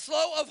ones,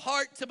 slow of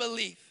heart to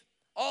believe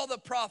all the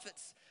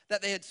prophets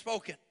that they had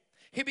spoken."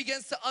 He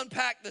begins to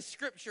unpack the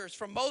scriptures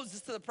from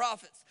Moses to the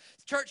prophets.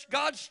 Church,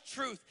 God's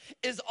truth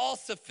is all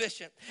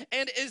sufficient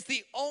and is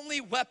the only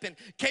weapon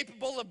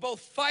capable of both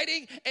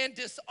fighting and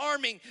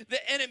disarming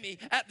the enemy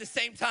at the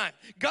same time.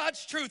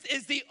 God's truth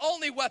is the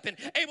only weapon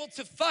able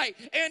to fight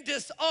and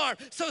disarm.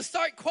 So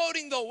start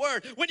quoting the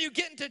word. When you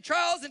get into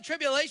trials and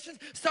tribulations,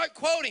 start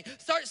quoting,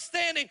 start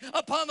standing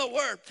upon the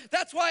word.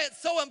 That's why it's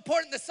so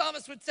important, the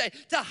psalmist would say,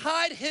 to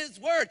hide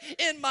his word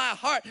in my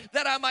heart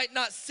that I might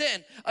not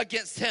sin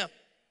against him.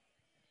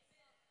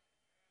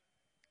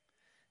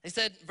 He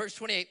said, verse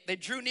 28, they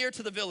drew near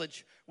to the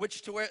village, where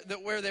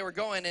they were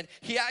going, and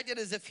he acted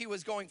as if he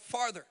was going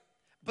farther.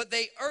 But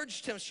they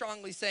urged him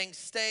strongly, saying,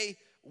 "Stay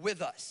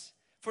with us,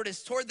 for it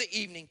is toward the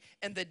evening,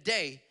 and the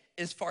day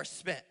is far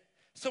spent.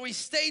 So he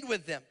stayed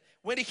with them.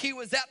 When he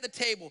was at the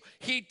table,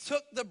 he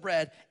took the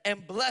bread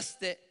and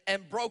blessed it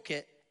and broke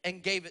it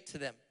and gave it to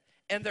them.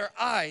 And their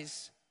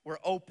eyes were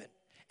open,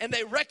 and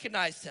they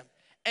recognized him,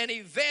 and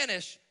he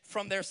vanished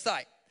from their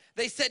sight.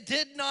 They said,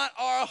 did not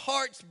our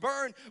hearts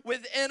burn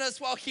within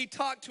us while he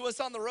talked to us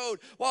on the road,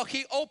 while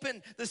he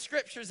opened the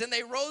scriptures? And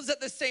they rose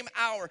at the same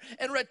hour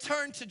and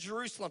returned to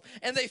Jerusalem.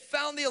 And they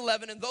found the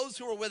 11 and those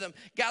who were with him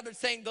gathered,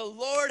 saying, the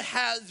Lord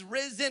has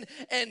risen.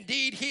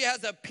 Indeed, he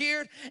has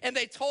appeared. And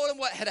they told him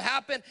what had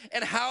happened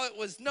and how it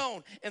was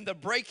known in the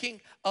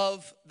breaking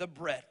of the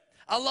bread.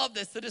 I love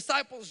this. The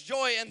disciples'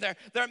 joy and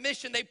their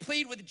mission, they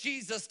plead with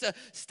Jesus to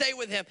stay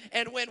with him.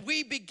 And when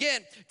we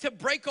begin to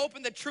break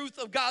open the truth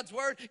of God's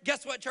word,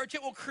 guess what, church?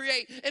 It will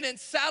create an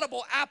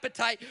insatiable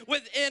appetite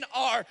within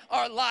our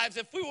lives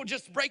if we will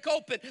just break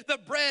open the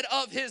bread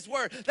of his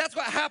word. That's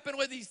what happened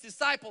with these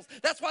disciples.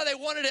 That's why they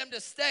wanted him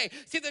to stay.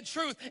 See, the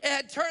truth, it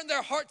had turned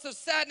their hearts of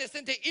sadness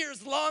into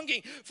ears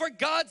longing for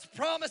God's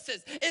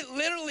promises. It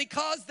literally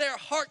caused their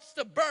hearts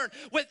to burn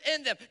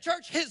within them.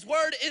 Church, his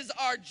word is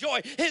our joy.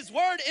 His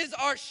word is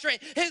our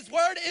strength. His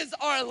word is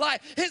our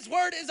life. His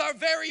word is our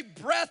very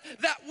breath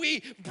that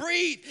we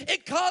breathe.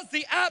 It caused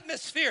the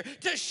atmosphere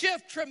to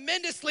shift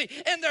tremendously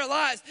in their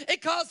lives.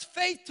 It caused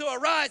faith to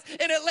arise,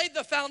 and it laid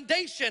the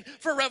foundation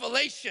for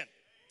revelation.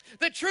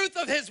 The truth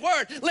of his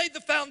word laid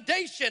the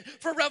foundation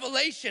for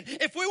revelation.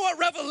 If we want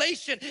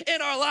revelation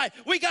in our life,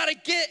 we got to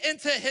get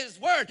into his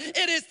word.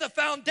 It is the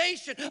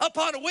foundation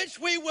upon which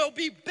we will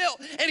be built,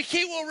 and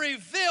he will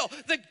reveal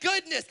the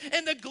goodness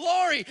and the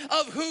glory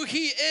of who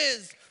he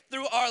is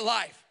through our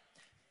life.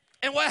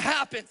 And what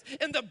happens?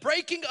 In the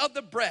breaking of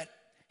the bread,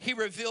 he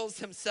reveals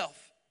himself.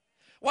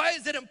 Why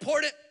is it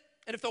important?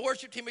 And if the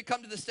worship team would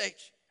come to the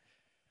stage.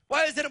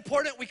 Why is it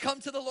important we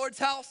come to the Lord's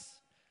house?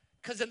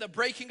 Because in the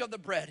breaking of the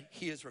bread,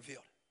 he is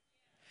revealed.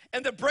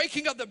 In the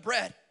breaking of the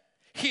bread,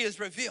 he is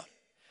revealed.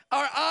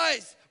 Our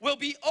eyes will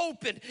be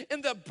opened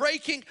in the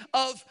breaking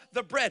of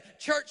the bread.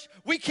 Church,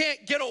 we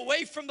can't get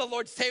away from the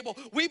Lord's table.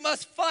 We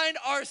must find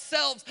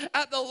ourselves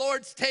at the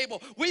Lord's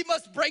table. We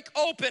must break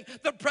open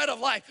the bread of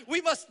life. We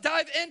must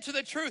dive into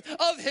the truth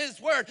of his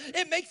word.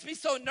 It makes me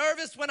so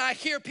nervous when I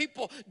hear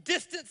people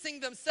distancing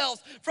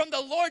themselves from the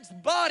Lord's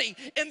body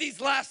in these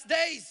last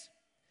days.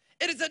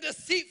 It is a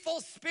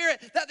deceitful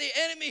spirit that the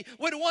enemy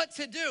would want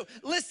to do.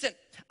 Listen,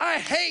 I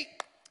hate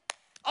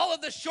all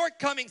of the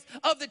shortcomings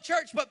of the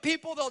church, but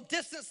people, they'll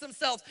distance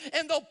themselves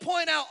and they'll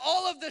point out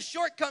all of the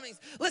shortcomings.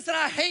 Listen,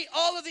 I hate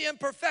all of the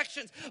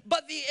imperfections,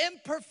 but the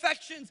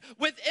imperfections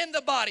within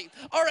the body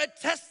are a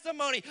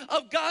testimony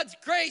of God's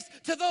grace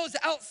to those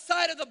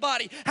outside of the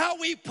body. How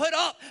we put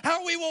up,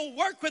 how we will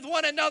work with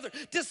one another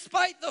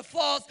despite the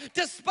flaws,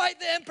 despite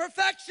the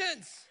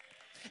imperfections.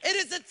 It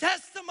is a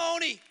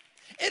testimony.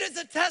 It is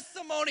a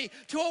testimony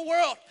to a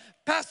world.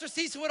 Pastor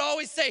Cecil would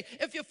always say,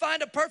 if you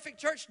find a perfect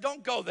church,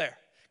 don't go there,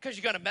 because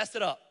you're going to mess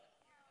it up.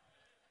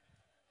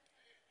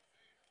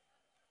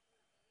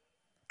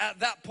 At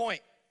that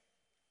point,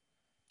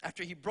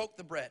 after he broke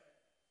the bread,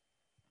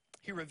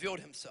 he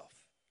revealed himself.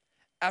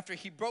 After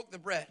he broke the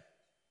bread,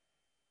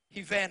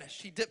 he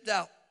vanished. He dipped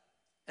out.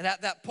 And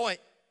at that point,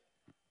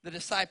 the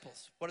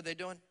disciples, what are they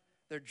doing?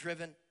 They're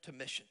driven to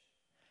mission.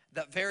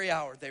 That very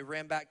hour, they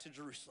ran back to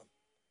Jerusalem.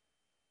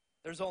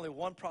 There's only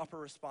one proper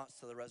response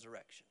to the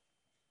resurrection.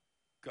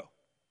 Go.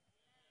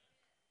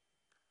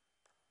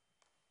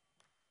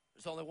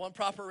 There's only one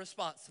proper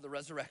response to the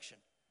resurrection.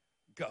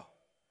 Go.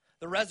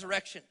 The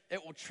resurrection,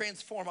 it will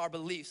transform our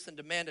beliefs and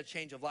demand a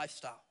change of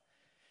lifestyle.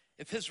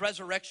 If his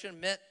resurrection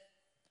meant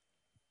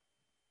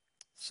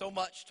so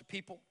much to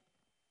people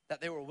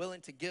that they were willing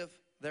to give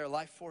their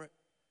life for it,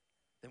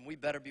 then we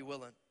better be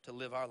willing to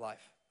live our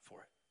life for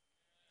it.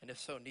 And if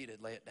so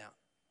needed, lay it down.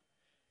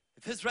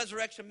 If his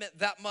resurrection meant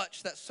that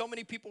much, that so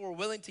many people were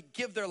willing to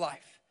give their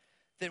life,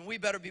 then we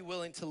better be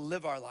willing to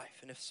live our life.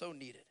 And if so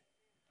needed,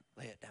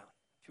 lay it down.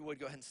 If you would,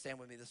 go ahead and stand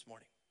with me this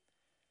morning.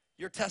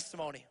 Your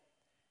testimony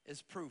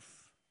is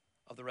proof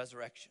of the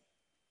resurrection.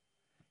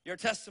 Your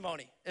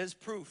testimony is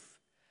proof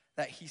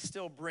that he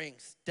still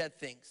brings dead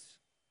things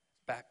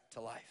back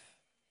to life.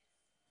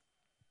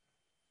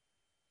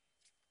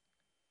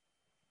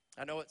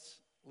 I know it's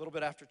a little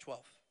bit after 12.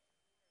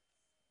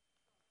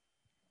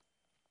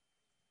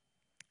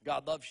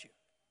 God loves you.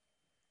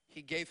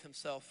 He gave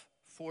himself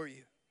for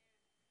you.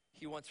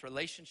 He wants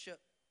relationship.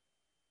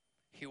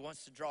 He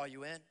wants to draw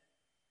you in.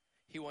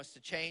 He wants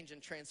to change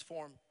and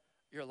transform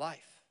your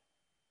life.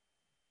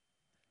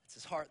 That's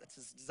his heart. That's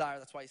his desire.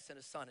 That's why he sent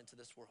his son into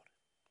this world.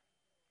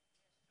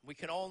 We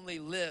can only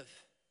live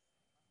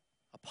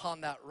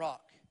upon that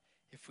rock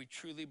if we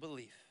truly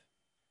believe.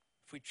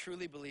 If we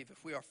truly believe,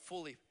 if we are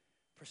fully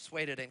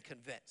persuaded and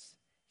convinced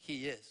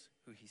he is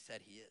who he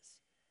said he is,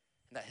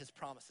 and that his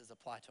promises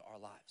apply to our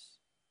lives.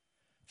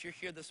 If you're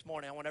here this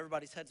morning, I want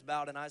everybody's heads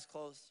bowed and eyes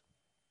closed.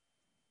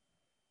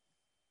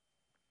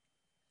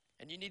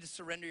 And you need to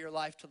surrender your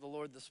life to the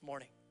Lord this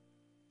morning.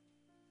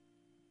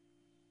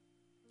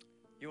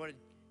 You want to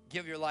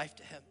give your life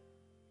to him.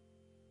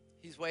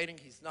 He's waiting,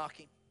 he's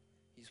knocking.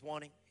 He's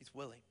wanting, he's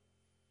willing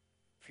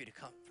for you to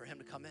come, for him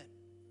to come in.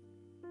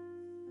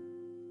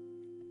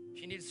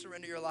 If you need to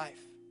surrender your life,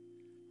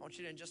 I want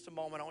you to, in just a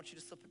moment, I want you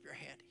to slip up your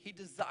hand. He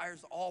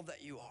desires all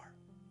that you are.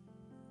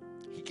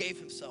 He gave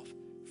himself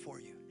for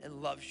you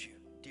and loves you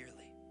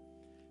dearly.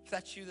 If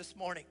that's you this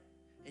morning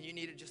and you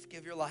need to just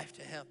give your life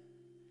to him,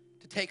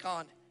 to take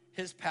on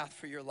his path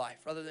for your life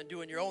rather than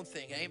doing your own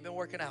thing, it ain't been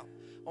working out,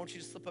 I want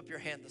you to slip up your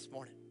hand this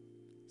morning.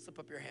 Slip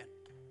up your hand.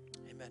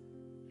 Amen.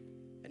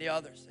 Any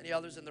others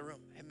in the room?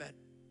 Amen.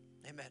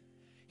 Amen.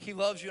 He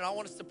loves you, and I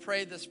want us to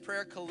pray this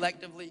prayer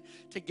collectively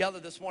together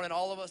this morning.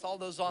 All of us, all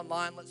those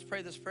online, let's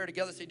pray this prayer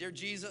together. Say, dear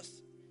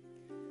Jesus,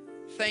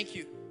 thank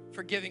you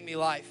for giving me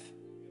life.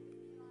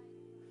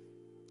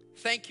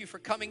 Thank you for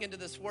coming into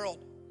this world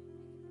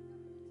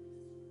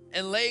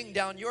and laying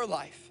down your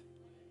life.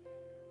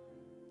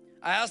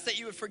 I ask that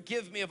you would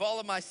forgive me of all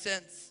of my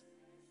sins.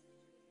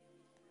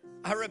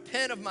 I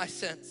repent of my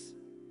sins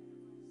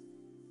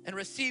and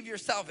receive your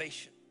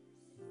salvation.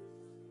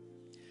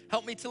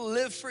 Help me to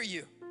live for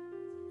you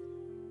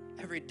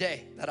every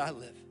day that I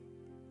live.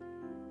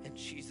 In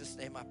Jesus'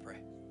 name I pray.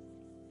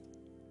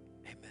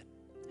 Amen.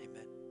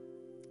 Amen.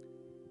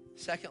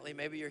 Secondly,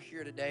 maybe you're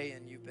here today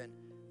and you've been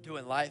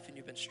doing life and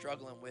you've been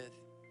struggling with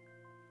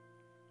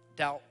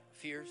doubt,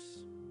 fears,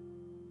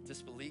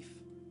 disbelief.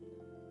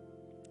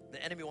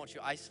 The enemy wants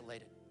you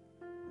isolated.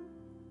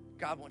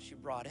 God wants you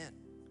brought in.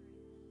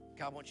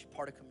 God wants you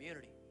part of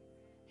community.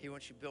 He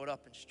wants you built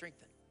up and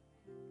strengthened.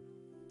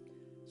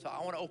 So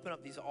I want to open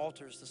up these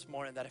altars this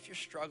morning that if you're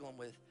struggling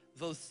with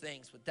those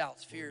things, with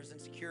doubts, fears,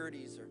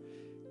 insecurities, or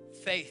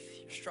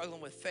faith, you're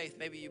struggling with faith,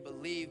 maybe you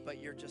believe, but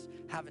you're just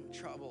having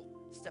trouble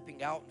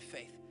stepping out in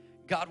faith.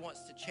 God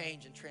wants to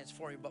change and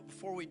transform you. But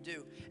before we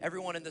do,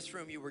 everyone in this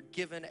room, you were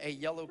given a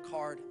yellow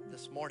card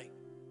this morning.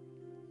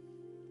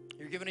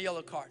 You're given a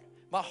yellow card.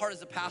 My heart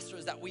as a pastor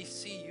is that we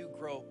see you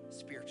grow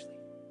spiritually.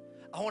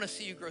 I want to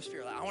see you grow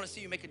spiritually. I want to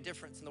see you make a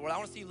difference in the world. I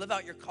want to see you live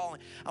out your calling.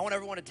 I want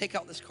everyone to take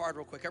out this card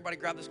real quick. Everybody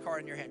grab this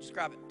card in your hand. Just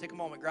grab it. Take a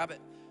moment. Grab it.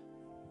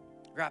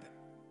 Grab it.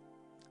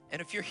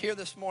 And if you're here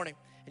this morning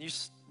and you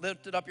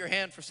lifted up your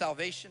hand for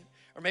salvation,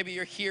 or maybe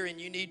you're here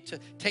and you need to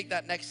take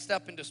that next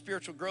step into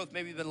spiritual growth.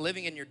 Maybe you've been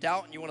living in your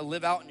doubt and you want to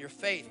live out in your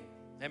faith.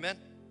 Amen?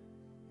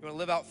 You want to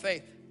live out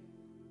faith.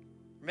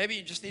 Or maybe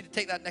you just need to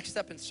take that next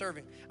step in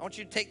serving. I want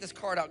you to take this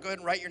card out. Go ahead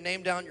and write your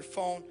name down, your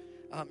phone,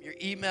 your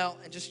email,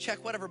 and just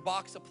check whatever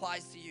box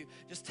applies to you.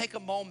 Just take a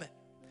moment.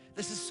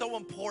 This is so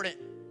important.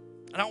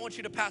 And I want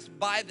you to pass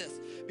by this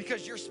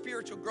because your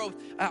spiritual growth,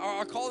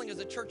 our calling as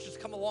a church is to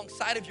come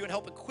alongside of you and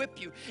help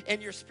equip you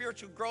in your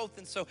spiritual growth.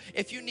 And so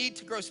if you need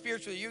to grow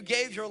spiritually, you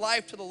gave your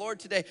life to the Lord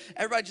today,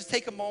 everybody just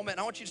take a moment.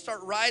 And I want you to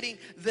start writing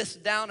this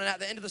down. And at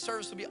the end of the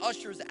service will be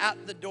ushers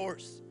at the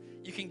doors.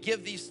 You can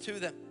give these to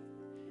them.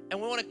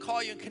 And we want to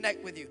call you and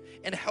connect with you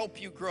and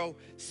help you grow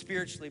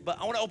spiritually.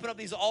 But I want to open up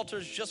these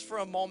altars just for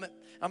a moment.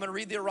 I'm going to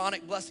read the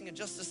Aaronic blessing in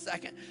just a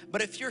second.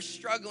 But if you're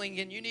struggling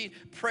and you need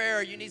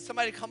prayer, you need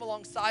somebody to come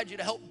alongside you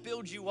to help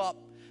build you up,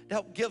 to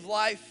help give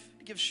life,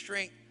 to give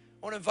strength,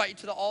 I want to invite you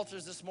to the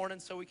altars this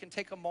morning so we can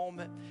take a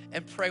moment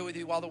and pray with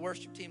you while the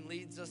worship team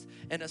leads us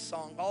in a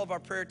song. All of our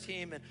prayer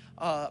team and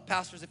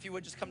pastors, if you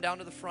would just come down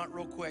to the front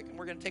real quick, and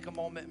we're going to take a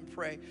moment and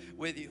pray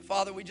with you.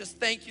 Father, we just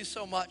thank you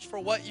so much for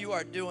what you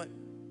are doing.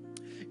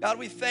 God,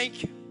 we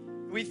thank you.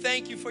 We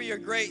thank you for your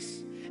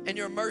grace and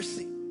your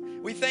mercy.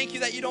 We thank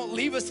you that you don't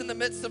leave us in the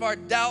midst of our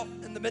doubt,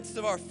 in the midst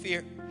of our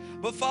fear.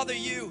 But Father,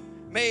 you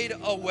made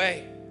a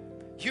way.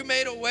 You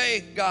made a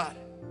way, God.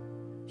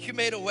 You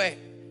made a way.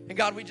 And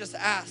God, we just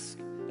ask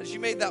that as you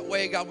made that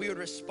way, God, we would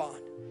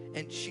respond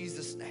in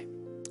Jesus'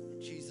 name.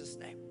 In Jesus'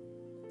 name.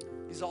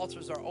 These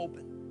altars are open.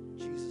 In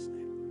Jesus'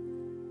 name.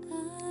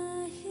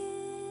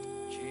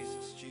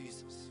 Jesus,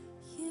 Jesus.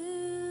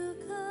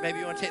 Maybe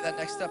you want to take that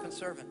next step in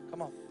serving.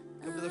 Come on,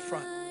 come to the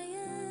front.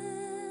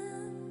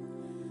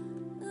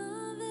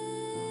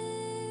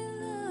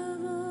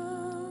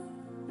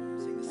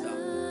 Sing this out.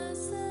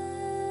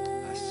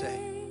 I say,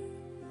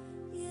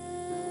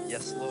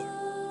 yes, Lord.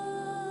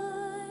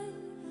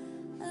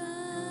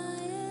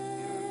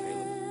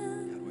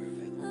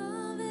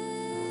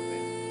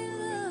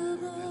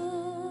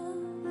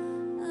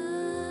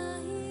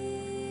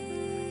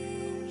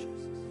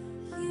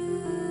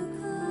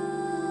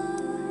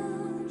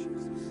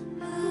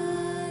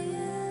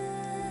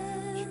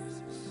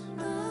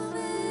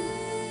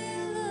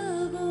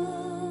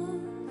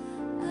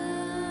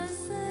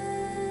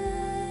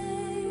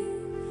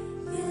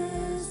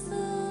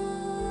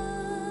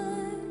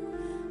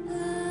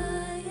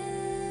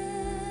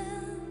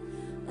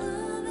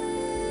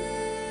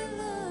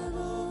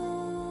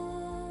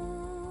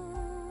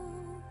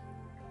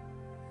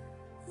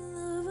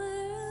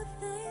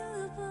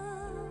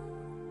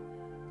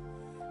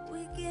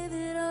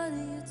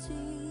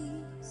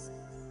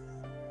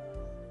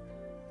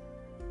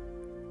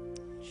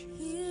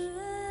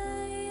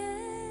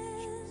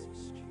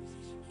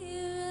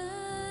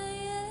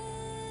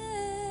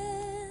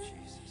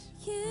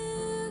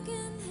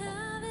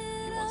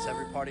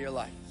 Every part of your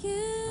life,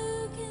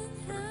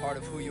 every part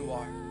of who you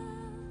are.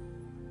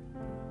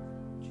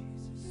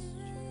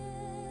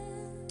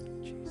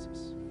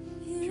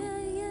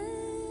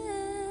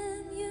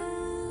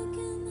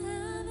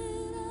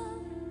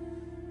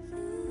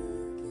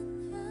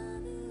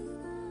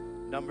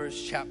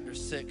 Numbers chapter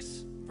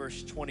 6,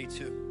 verse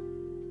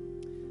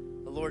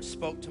 22. The Lord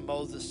spoke to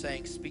Moses,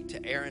 saying, speak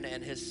to Aaron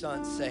and his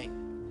sons,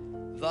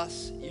 saying,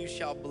 thus you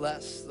shall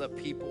bless the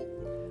people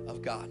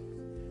of God.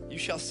 You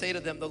shall say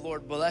to them, the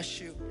Lord bless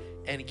you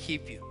and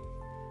keep you.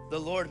 The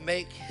Lord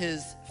make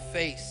his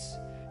face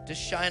to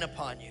shine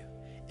upon you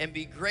and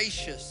be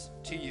gracious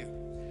to you.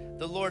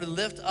 The Lord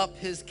lift up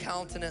his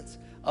countenance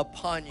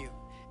upon you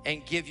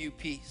and give you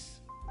peace.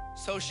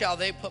 So shall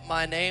they put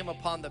my name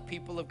upon the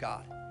people of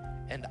God,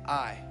 and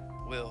I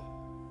will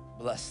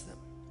bless them.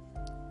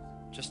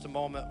 Just a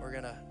moment, we're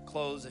gonna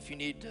close. If you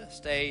need to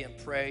stay and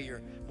pray,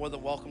 you're more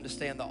than welcome to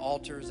stay on the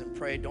altars and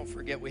pray. Don't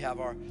forget, we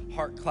have our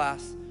heart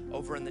class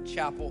over in the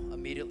chapel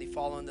immediately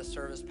following the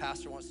service.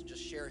 Pastor wants to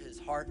just share his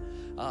heart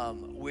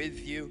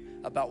with you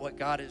about what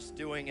God is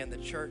doing in the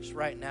church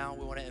right now.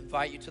 We want to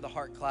invite you to the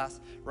heart class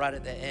right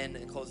at the end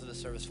and close of the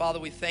service. Father,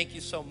 we thank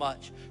you so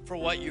much for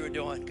what you are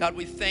doing. God,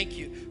 we thank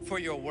you for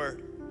your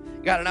word.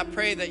 God, and I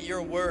pray that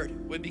your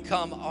word would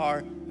become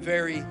our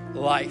very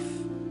life.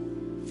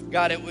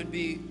 God, it would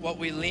be what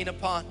we lean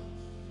upon.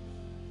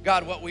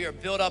 God, what we are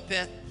built up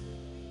in.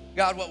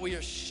 God, what we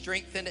are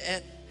strengthened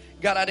in.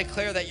 God, I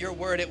declare that your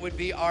word, it would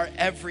be our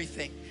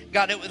everything.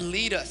 God, it would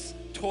lead us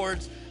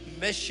towards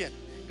mission.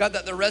 God,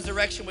 that the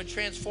resurrection would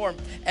transform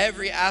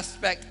every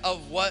aspect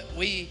of what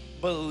we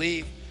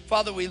believe.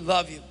 Father, we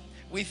love you.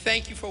 We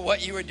thank you for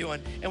what you are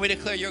doing, and we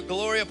declare your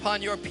glory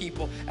upon your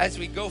people as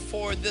we go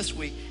forward this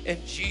week.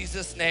 In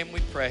Jesus' name we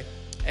pray.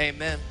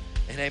 Amen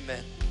and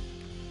amen.